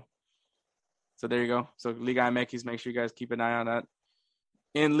 So there you go. So Liga MX, make sure you guys keep an eye on that.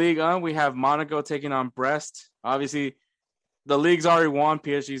 In Ligue 1, we have Monaco taking on Brest. Obviously, the league's already won.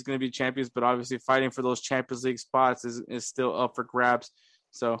 PSG is going to be champions, but obviously fighting for those Champions League spots is still up for grabs.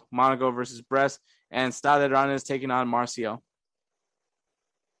 So Monaco versus Brest. And Stade Rennais is taking on Marseille.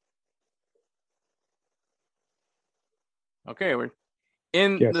 Okay, we're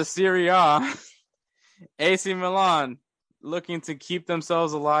in the Serie A. AC Milan, looking to keep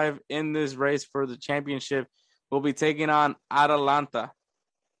themselves alive in this race for the championship, will be taking on Atalanta.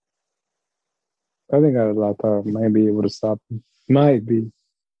 I think Atalanta might be able to stop him. Might be.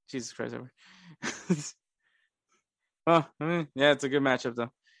 Jesus Christ. Well, it's a good matchup,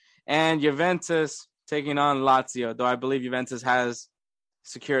 though. And Juventus taking on Lazio, though I believe Juventus has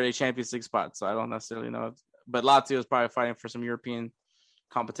secured a Champions League spot, so I don't necessarily know. But Lazio is probably fighting for some European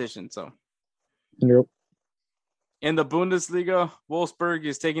competition, so. Yep. In the Bundesliga, Wolfsburg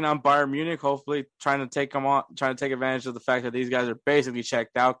is taking on Bayern Munich, hopefully trying to take advantage of the fact that these guys are basically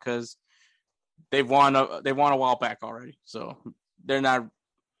checked out because they won a while back already. So there's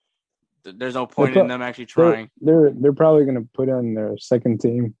no point in them actually trying. They're probably going to put on their second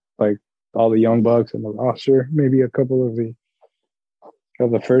team, like all the young bucks in the roster, maybe a couple of the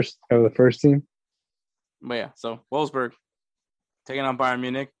first team. But yeah, so Wolfsburg taking on Bayern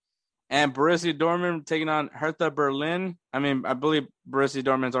Munich. And Borussia Dortmund taking on Hertha Berlin. I mean, I believe Borussia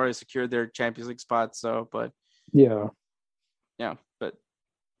Dortmund's already secured their Champions League spot. So, but yeah. But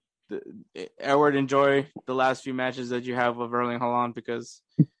Edward, enjoy the last few matches that you have of Erling Haaland because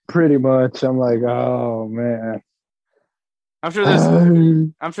pretty much I'm like, oh man. I'm sure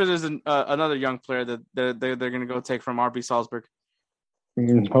there's another young player that they're going to go take from RB Salzburg.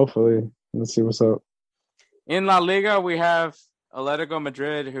 Hopefully, let's see what's up. In La Liga, we have Atletico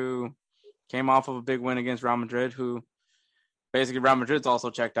Madrid, who came off of a big win against Real Madrid, who basically Real Madrid's also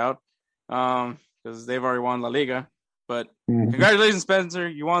checked out. because they've already won La Liga. But congratulations, Spencer!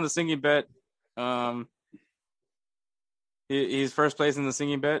 You won the singing bet. He's first place in the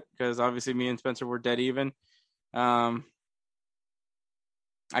singing bet because obviously me and Spencer were dead even. I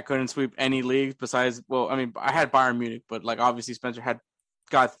couldn't sweep any leagues besides. Well, I mean, I had Bayern Munich, but like obviously Spencer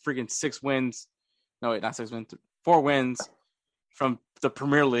got freaking 6 wins. No, wait, not 6 wins, 4 wins from the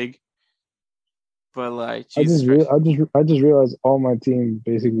Premier League. But like, Jesus I just realized all my team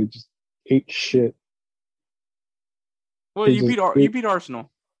basically just ate shit. Well, you beat Arsenal.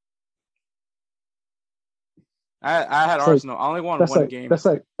 I had Arsenal. I only won one game. That's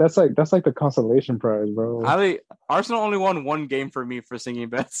like the consolation prize, bro. Arsenal only won 1 game for me for singing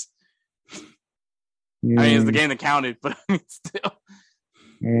bets. I mean, it's the game that counted, but I mean, still.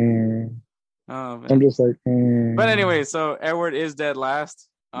 Oh, man. I'm just like. But anyway, so Edward is dead last.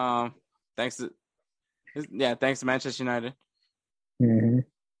 Thanks to Manchester United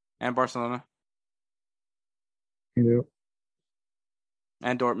and Barcelona. Yep.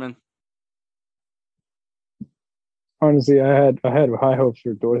 And Dortmund. Honestly, I had high hopes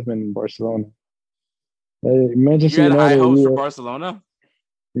for Dortmund and Barcelona. Manchester You had United, high hopes for Barcelona?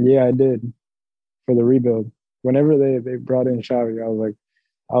 Yeah, I did for the rebuild. Whenever they brought in Xavi, I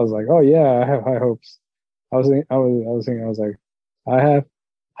was like, oh yeah, I have high hopes. I was like, I have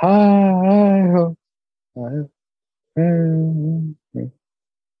high hopes.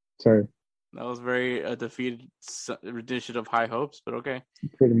 Sorry. That was very defeated rendition of high hopes, but okay.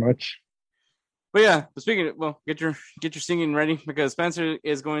 Pretty much. But yeah, get your singing ready because Spencer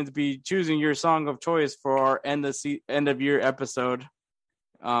is going to be choosing your song of choice for our end of year episode.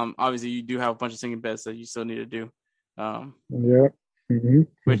 Obviously you do have a bunch of singing bets that you still need to do.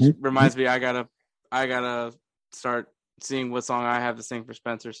 Which reminds me, I gotta start seeing what song I have to sing for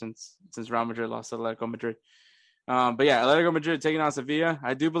Spencer since Real Madrid lost to Atletico Madrid. But yeah, Atletico Madrid taking on Sevilla.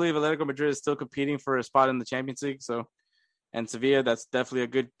 I do believe Atletico Madrid is still competing for a spot in the Champions League. And Sevilla, that's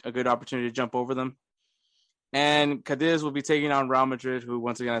definitely a good opportunity to jump over them. And Cadiz will be taking on Real Madrid, who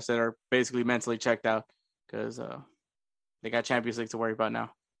once again I said are basically mentally checked out because they got Champions League to worry about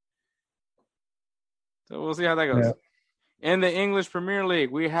now. So we'll see how that goes. Yeah. In the English Premier League,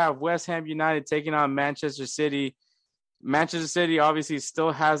 we have West Ham United taking on Manchester City. Manchester City obviously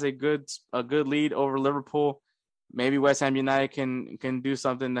still has a good lead over Liverpool. Maybe West Ham United can do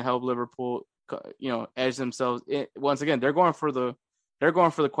something to help Liverpool, edge themselves. Once again, they're going for the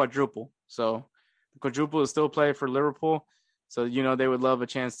quadruple. So the quadruple is still played for Liverpool. So they would love a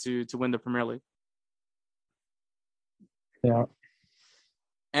chance to win the Premier League. Yeah.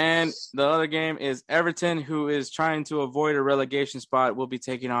 And the other game is Everton, who is trying to avoid a relegation spot, will be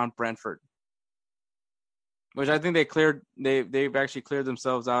taking on Brentford, which I think they've actually cleared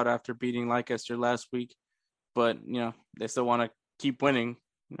themselves out after beating Leicester last week. But, they still want to keep winning,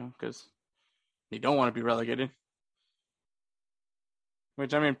 because they don't want to be relegated.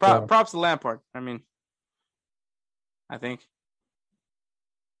 Which, I mean, props to Lampard. I mean, I think.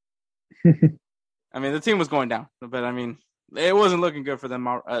 I mean, the team was going down, but, I mean, it wasn't looking good for them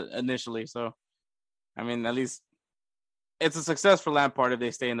initially. So, I mean, at least it's a success for Lampard if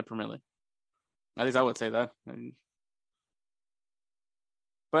they stay in the Premier League. At least I would say that.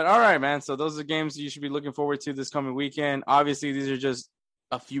 But all right, man. So those are the games you should be looking forward to this coming weekend. Obviously, these are just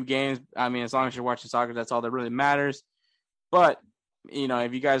a few games. I mean, as long as you're watching soccer, that's all that really matters. But,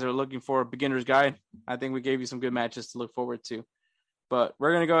 if you guys are looking for a beginner's guide, I think we gave you some good matches to look forward to. But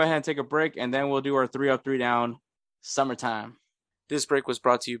we're going to go ahead and take a break, and then we'll do our 3 up, 3 down summertime. This break was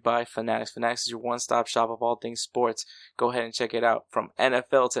brought to you by Fanatics. Fanatics is your one-stop shop of all things sports. Go ahead and check it out. From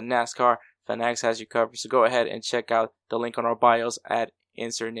NFL to NASCAR, Fanatics has you covered. So go ahead and check out the link on our bios at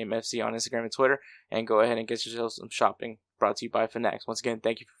Insert Name FC on Instagram and Twitter, and go ahead and get yourself some shopping brought to you by Fanatics. Once again,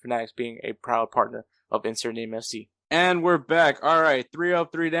 thank you for Fanatics being a proud partner of Insert Name FC. And we're back. All right, 3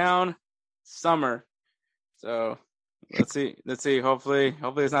 up, 3 down, summer. So let's see. Hopefully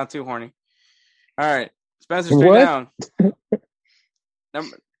it's not too horny. All right, Spencer, 3 down.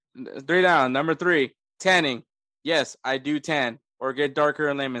 Number 3 down. Number 3, tanning. Yes, I do tan or get darker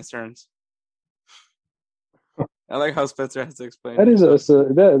in layman's terms. I like how Spencer has to explain. That's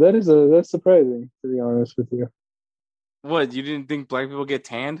surprising, to be honest with you. What, you didn't think black people get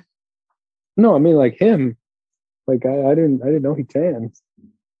tanned? No, I mean like him. Like I didn't know he tans.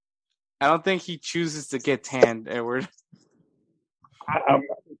 I don't think he chooses to get tanned, Edward.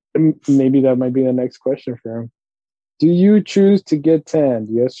 Maybe that might be the next question for him. Do you choose to get tanned?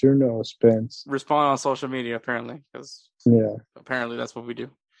 Yes or no, Spence? Respond on social media, apparently, because apparently that's what we do.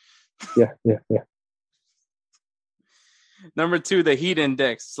 Yeah. Number 2, the heat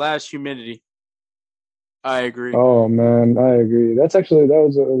index / humidity. I agree. Oh man, I agree. That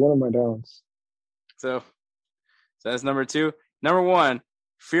was one of my downs. So that's number 2. Number 1,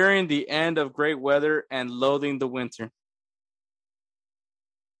 fearing the end of great weather and loathing the winter.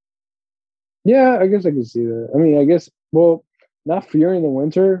 Yeah, I guess I can see that. I mean, I guess well, not fearing the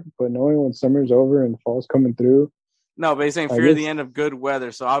winter, but knowing when summer's over and fall's coming through. No, but he's saying I fear the guess. end of good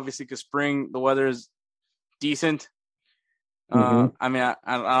weather. So obviously, because spring, the weather is decent. Hmm. I mean, I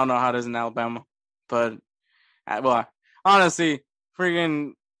don't know how it is in Alabama, but well, honestly,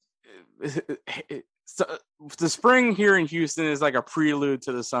 freaking so, the spring here in Houston is like a prelude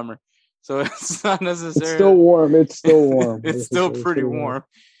to the summer. So it's not It's still necessarily. warm. It's still warm. It's still pretty warm.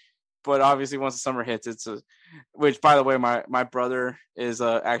 But obviously, once the summer hits, which, by the way, my brother is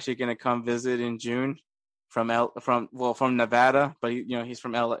actually going to come visit in June from Nevada, but he's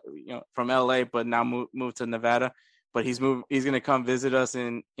from LA, but now moved to Nevada. But he's going to come visit us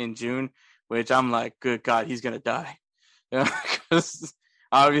in June, which I'm like, good God, he's going to die, because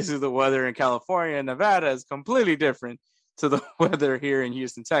obviously the weather in California and Nevada is completely different to the weather here in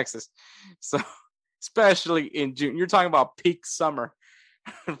Houston, Texas. So especially in June, you're talking about peak summer.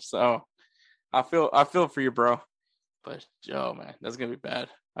 So I feel for you, bro. But oh man, that's gonna be bad.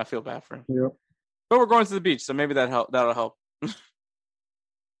 I feel bad for him. Yep. But we're going to the beach, so maybe that'll help.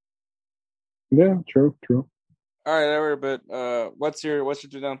 Yeah, true. All right, Edward. But what's your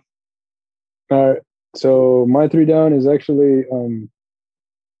 2 down? All right. So my 3 down is actually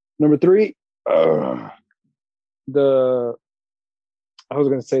number 3. The I was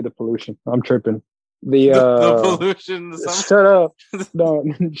gonna say the pollution. I'm tripping. The pollution in the summer. Shut up. No,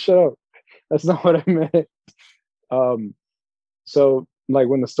 shut up. That's not what I meant. So like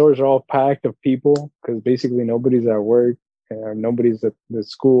when the stores are all packed of people, because basically nobody's at work and nobody's at the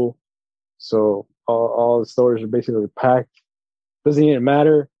school, so all the stores are basically packed. Doesn't even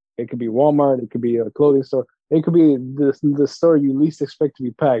matter. It could be Walmart. It could be a clothing store. It could be the store you least expect to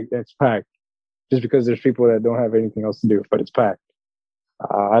be packed. That's packed, just because there's people that don't have anything else to do, but it's packed.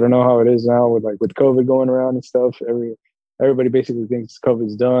 I don't know how it is now with COVID going around and stuff. Everybody basically thinks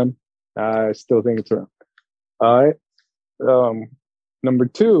COVID's done. I still think it's around. All right. Number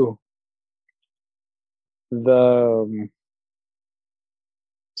 2, the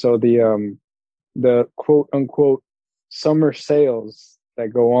the quote unquote summer sales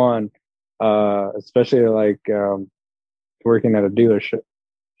that go on, especially working at a dealership.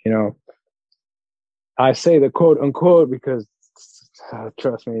 I say the quote unquote because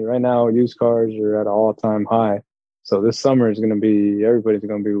trust me, right now used cars are at an all-time high. So this summer is everybody's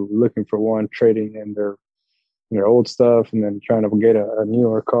going to be looking for one, trading in their old stuff, and then trying to get a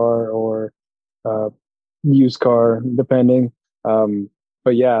newer car or used car, depending.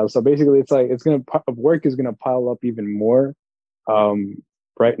 But yeah, so basically, it's like work is gonna pile up even more.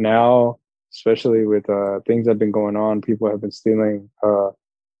 Right now, especially with things that have been going on, people have been stealing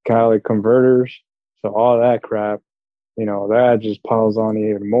catalytic converters, so all that crap, that just piles on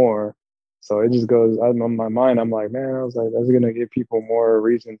even more. So it just goes on my mind. I'm like, man, I was like, that's gonna give people more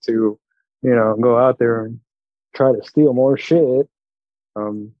reason to, go out there and try to steal more shit.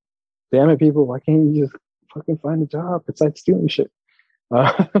 Damn it, people, why can't you just fucking find a job besides stealing shit?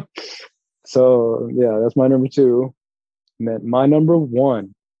 So yeah, that's my number 2. And then my number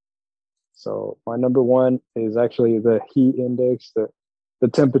 1. So my number 1 is actually the heat index, the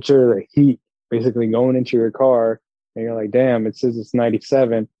temperature, the heat, basically going into your car, and you're like, damn, it says it's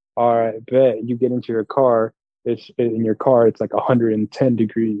 97. All right, bet you get into your car. In your car, it's like 110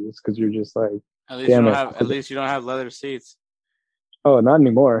 degrees because you're just like, At least damn you it. don't have. At least you don't have leather seats. Oh, not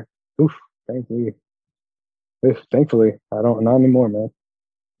anymore. Oof, thankfully. Thankfully, I don't. Not anymore, man.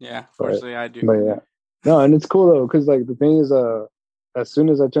 Yeah, fortunately, I do. But yeah, no, and it's cool though, because like the thing is, as soon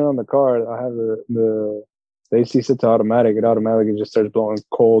as I turn on the car, I have the AC set to automatic. It automatically just starts blowing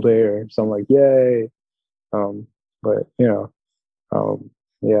cold air. So I'm like, yay. But yeah,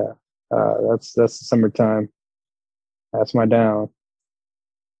 that's the summertime. That's my down.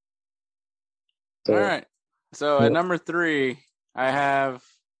 So, all right. So at number 3, I have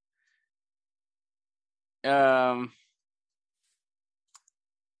the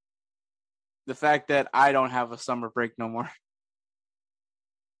fact that I don't have a summer break no more.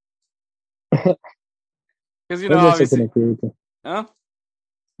 Because obviously, I can agree with you. huh?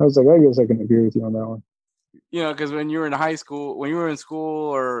 I was like, I guess I can agree with you on that one. Because when you were in high school, when you were in school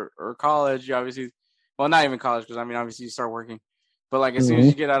or college, you obviously, well, not even college, because I mean, obviously you start working, but like as soon as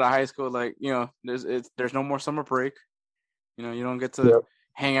you get out of high school, like there's no more summer break. You don't get to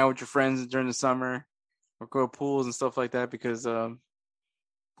hang out with your friends during the summer or go to pools and stuff like that because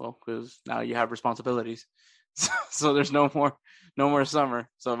because now you have responsibilities. So there's no more summer.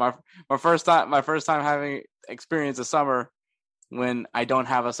 So my first time having experienced a summer when I don't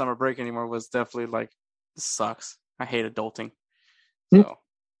have a summer break anymore was definitely like, this sucks. I hate adulting. So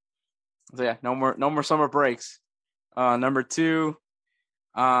yeah, no more summer breaks. Number 2,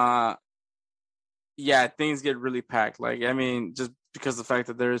 yeah, things get really packed. Like, I mean, just because of the fact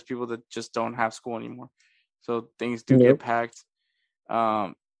that there is people that just don't have school anymore, so things do get packed.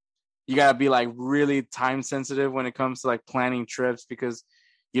 You gotta be like really time sensitive when it comes to like planning trips, because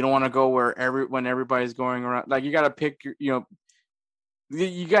you don't want to go when everybody's going around. Like, you gotta pick your,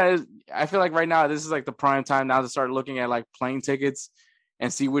 you gotta. I feel like right now this is like the prime time now to start looking at like plane tickets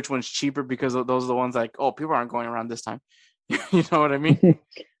and see which one's cheaper, because those are the ones like, oh, people aren't going around this time. You know what I mean?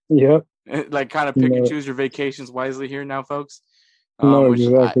 Yep. Like, kind of pick and choose your vacations wisely here now, folks. No, Which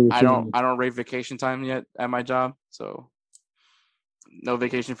exactly. I don't rate vacation time yet at my job, so no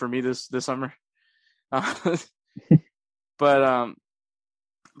vacation for me this summer. But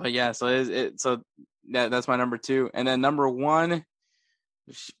yeah, so that's my number 2, and then number 1.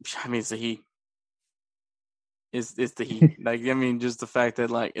 I mean, it's the heat. It's the heat. Like, I mean, just the fact that,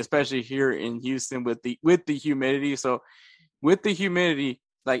 like, especially here in Houston with the humidity. So with the humidity,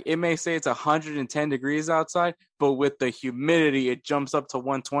 like, it may say it's 110 degrees outside, but with the humidity, it jumps up to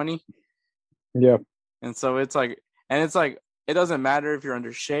 120. Yeah. And so it's like, it doesn't matter if you're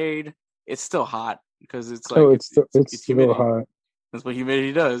under shade, it's still hot, because it's like, it's still hot. That's what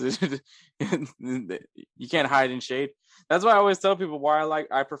humidity does. You can't hide in shade. That's why I always tell people why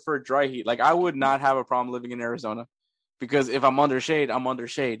I prefer dry heat. Like, I would not have a problem living in Arizona, because if I'm under shade, I'm under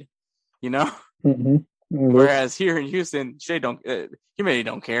shade, you know? Mm-hmm. Whereas here in Houston, humidity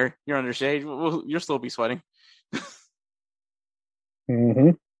don't care. You're under shade, you'll still be sweating.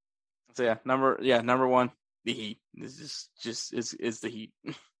 Mm-hmm. So yeah, number 1, the heat. This is the heat.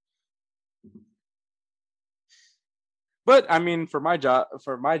 But I mean, for my job,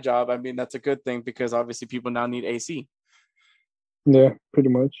 I mean, that's a good thing, because obviously people now need AC. Yeah, pretty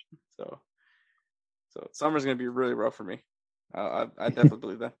much. So summer's gonna be really rough for me. I definitely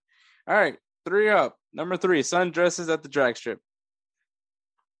believe that. All right, 3 up. Number 3, sundresses at the drag strip.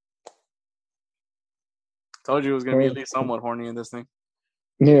 Told you it was gonna be at least somewhat horny in this thing.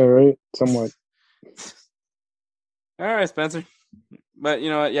 Yeah, right. Somewhat. All right, Spencer. But you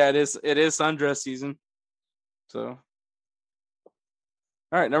know what? Yeah, it is sundress season. So,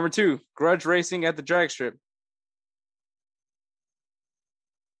 all right, number 2, grudge racing at the drag strip.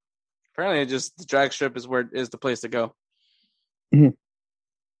 Apparently, the drag strip is the place to go. Mm-hmm.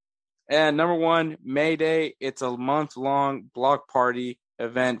 And number 1, May Day. It's a month-long block party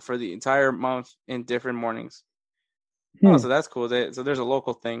event for the entire month in different mornings. Oh, so that's cool. So there's a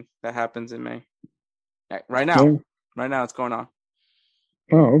local thing that happens in May. Right now. Yeah. Right now it's going on.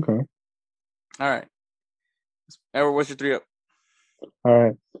 Oh, okay. All right. Edward, what's your 3 up? All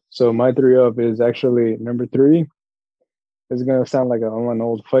right. So my 3 up is actually number 3. It's going to sound like I'm an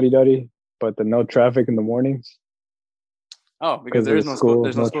old fuddy-duddy, but the no traffic in the mornings. Oh, because there's no school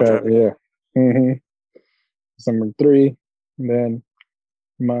traffic. Yeah. Mm-hmm. That's number 3. And then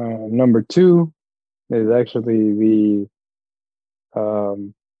my number 2 is actually the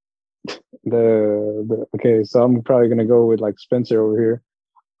okay, so I'm probably gonna go with like Spencer over here.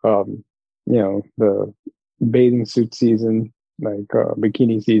 The bathing suit season, like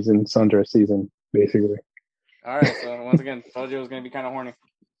bikini season, sundress season, basically. All right, so once again, told you it was gonna be kind of horny.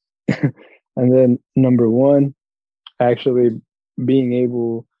 And then number 1, actually being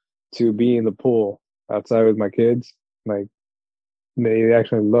able to be in the pool outside with my kids. Like, they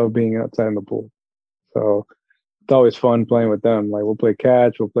actually love being outside in the pool. So it's always fun playing with them. Like, we'll play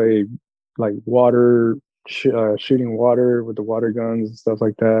catch, we'll play like water, shooting water with the water guns and stuff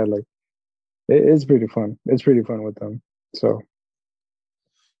like that. Like, it's pretty fun. It's pretty fun with them. So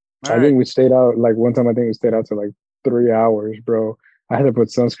I think we stayed out, like one time I think we stayed out to like 3 hours, bro. I had to put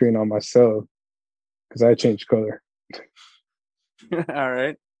sunscreen on myself because I changed color. All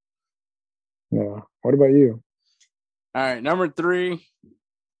right. Yeah. What about you? All right, number 3.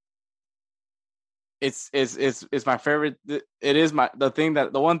 It's my favorite. It is the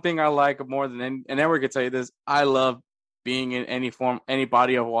one thing I like more than any, and Edward could tell you this. I love being in any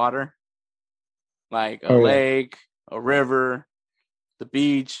body of water, like a lake, a river, the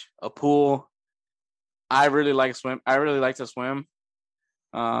beach, a pool. I really like to swim.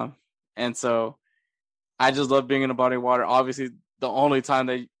 And so I just love being in a body of water. Obviously, the only time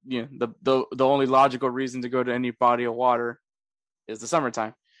that the only logical reason to go to any body of water is the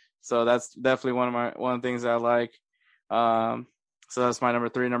summertime. So that's definitely one of the things that I like. So that's my number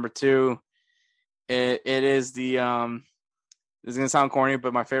 3. Number 2, it is the it's gonna sound corny,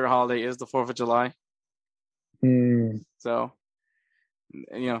 but my favorite holiday is the 4th of July. So,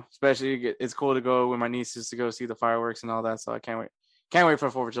 especially it's cool to go with my nieces to go see the fireworks and all that. So I can't wait. Can't wait for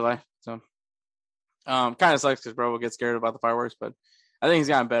 4th of July. So, kind of sucks because bro will get scared about the fireworks, but I think he's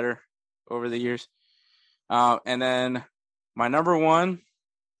gotten better over the years. And then my number one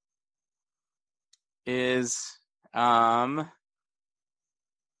is, there's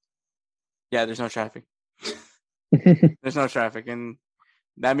no traffic. There's no traffic, and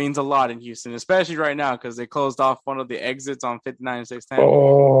that means a lot in Houston, especially right now because they closed off one of the exits on 59 and 610.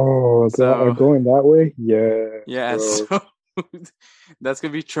 Oh, so going that way? Yeah, so that's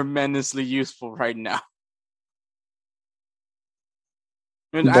going to be tremendously useful right now.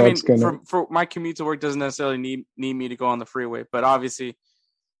 And I mean, for my commute to work doesn't necessarily need me to go on the freeway, but obviously,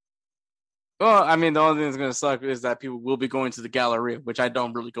 well, I mean, the only thing that's going to suck is that people will be going to the Galleria, which I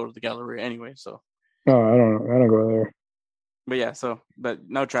don't really go to the Galleria anyway, so. Oh, I don't go there. But yeah, but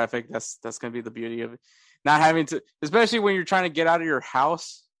no traffic. That's going to be the beauty of it. Not having to, especially when you're trying to get out of your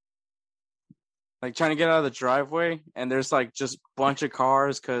house, like trying to get out of the driveway, and there's like just a bunch of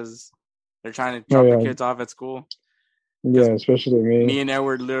cars because they're trying to drop the kids off at school. Yeah, especially me. Me and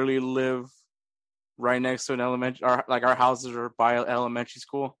Edward literally live right next to an elementary, our houses are by an elementary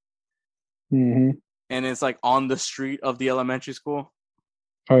school. Mm-hmm. And it's like on the street of the elementary school.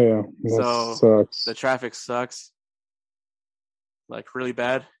 Oh, yeah. That sucks. The traffic sucks. Like really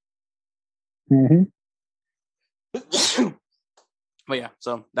bad. Mm-hmm. But yeah,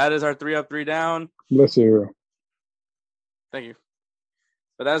 so that is our 3 up, 3 down. Bless you. Thank you.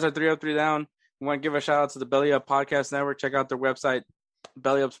 But that is our 3 up, 3 down. We want to give a shout out to the Belly Up Podcast Network. Check out their website,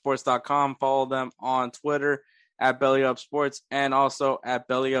 bellyupsports.com. Follow them on Twitter at Belly Up Sports and also at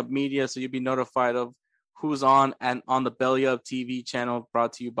Belly Up Media, so you'll be notified of who's on and on the Belly Up TV channel,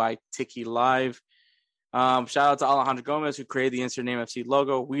 brought to you by Tiki Live. Shout out to Alejandro Gomez, who created the Insert Name FC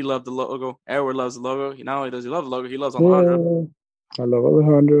logo. We love the logo. Edward loves the logo. Not only does he love the logo, he loves Alejandro. I love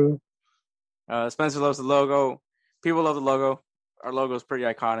Alejandro. Spencer loves the logo. People love the logo. Our logo is pretty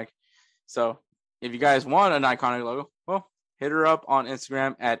iconic. So if you guys want an iconic logo, well, hit her up on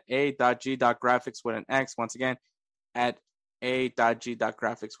Instagram at a.g.graphics with an X. Once again, at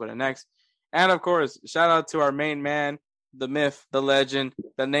a.g.graphics with an X. And of course, shout out to our main man, the myth, the legend,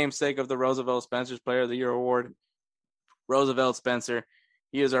 the namesake of the Roosevelt Spencer's Player of the Year Award, Roosevelt Spencer.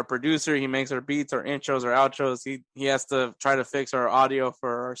 He is our producer. He makes our beats, our intros, our outros. He has to try to fix our audio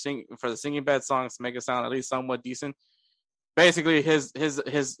for the Singing Bed songs to make it sound at least somewhat decent. Basically, his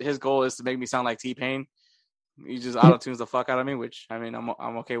goal is to make me sound like T-Pain. He just auto-tunes the fuck out of me, which, I mean,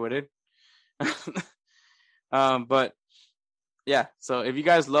 I'm okay with it. But yeah, so if you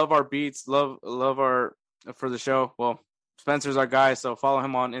guys love our beats, love our for the show, well, Spencer's our guy, so follow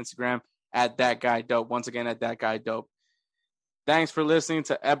him on Instagram at thatguydope. Once again, at thatguydope. Thanks for listening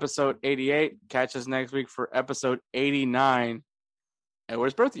to episode 88. Catch us next week for episode 89.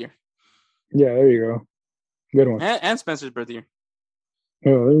 Edward's birthday year. Yeah, there you go. Good one. And Spencer's birthday year.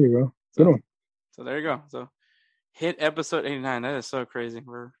 Oh, there you go. Good one. So there you go. So hit episode 89. That is so crazy.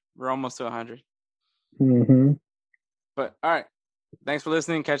 We're almost to 100. Mm-hmm. But all right. Thanks for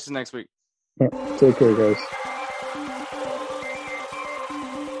listening. Catch us next week. Right. Take care, guys.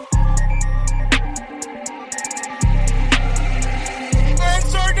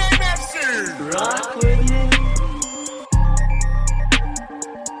 Rock with you.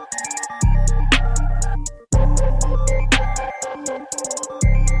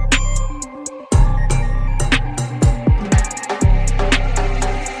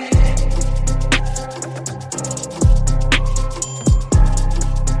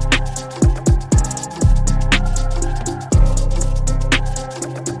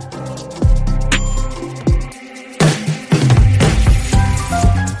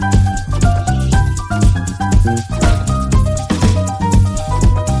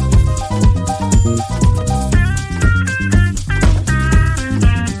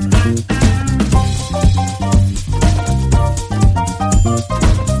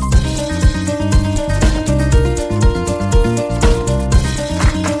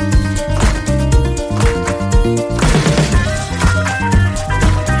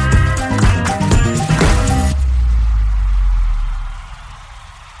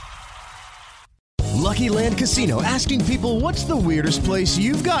 Casino, asking people, what's the weirdest place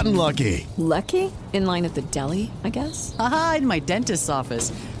you've gotten lucky? Lucky? In line at the deli, I guess? Aha, in my dentist's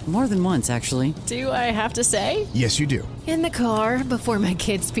office. More than once, actually. Do I have to say? Yes, you do. In the car before my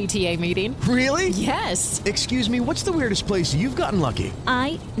kids' PTA meeting. Really? Yes. Excuse me, what's the weirdest place you've gotten lucky?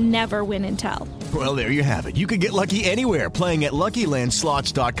 I never win and tell. Well, there you have it. You can get lucky anywhere, playing at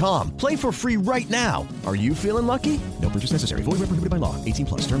LuckyLandSlots.com. Play for free right now. Are you feeling lucky? No purchase necessary. Void where prohibited by law.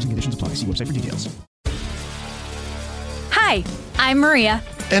 18+. Terms and conditions apply. See website for details. Hi, I'm Maria.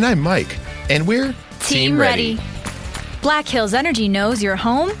 And I'm Mike. And we're Team Ready. Black Hills Energy knows your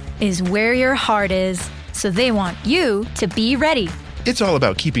home is where your heart is, so they want you to be ready. It's all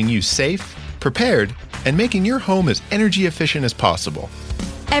about keeping you safe, prepared, and making your home as energy efficient as possible.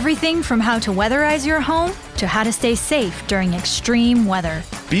 Everything from how to weatherize your home to how to stay safe during extreme weather.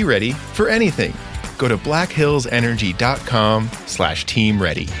 Be ready for anything. Go to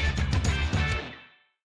blackhillsenergy.com/teamready.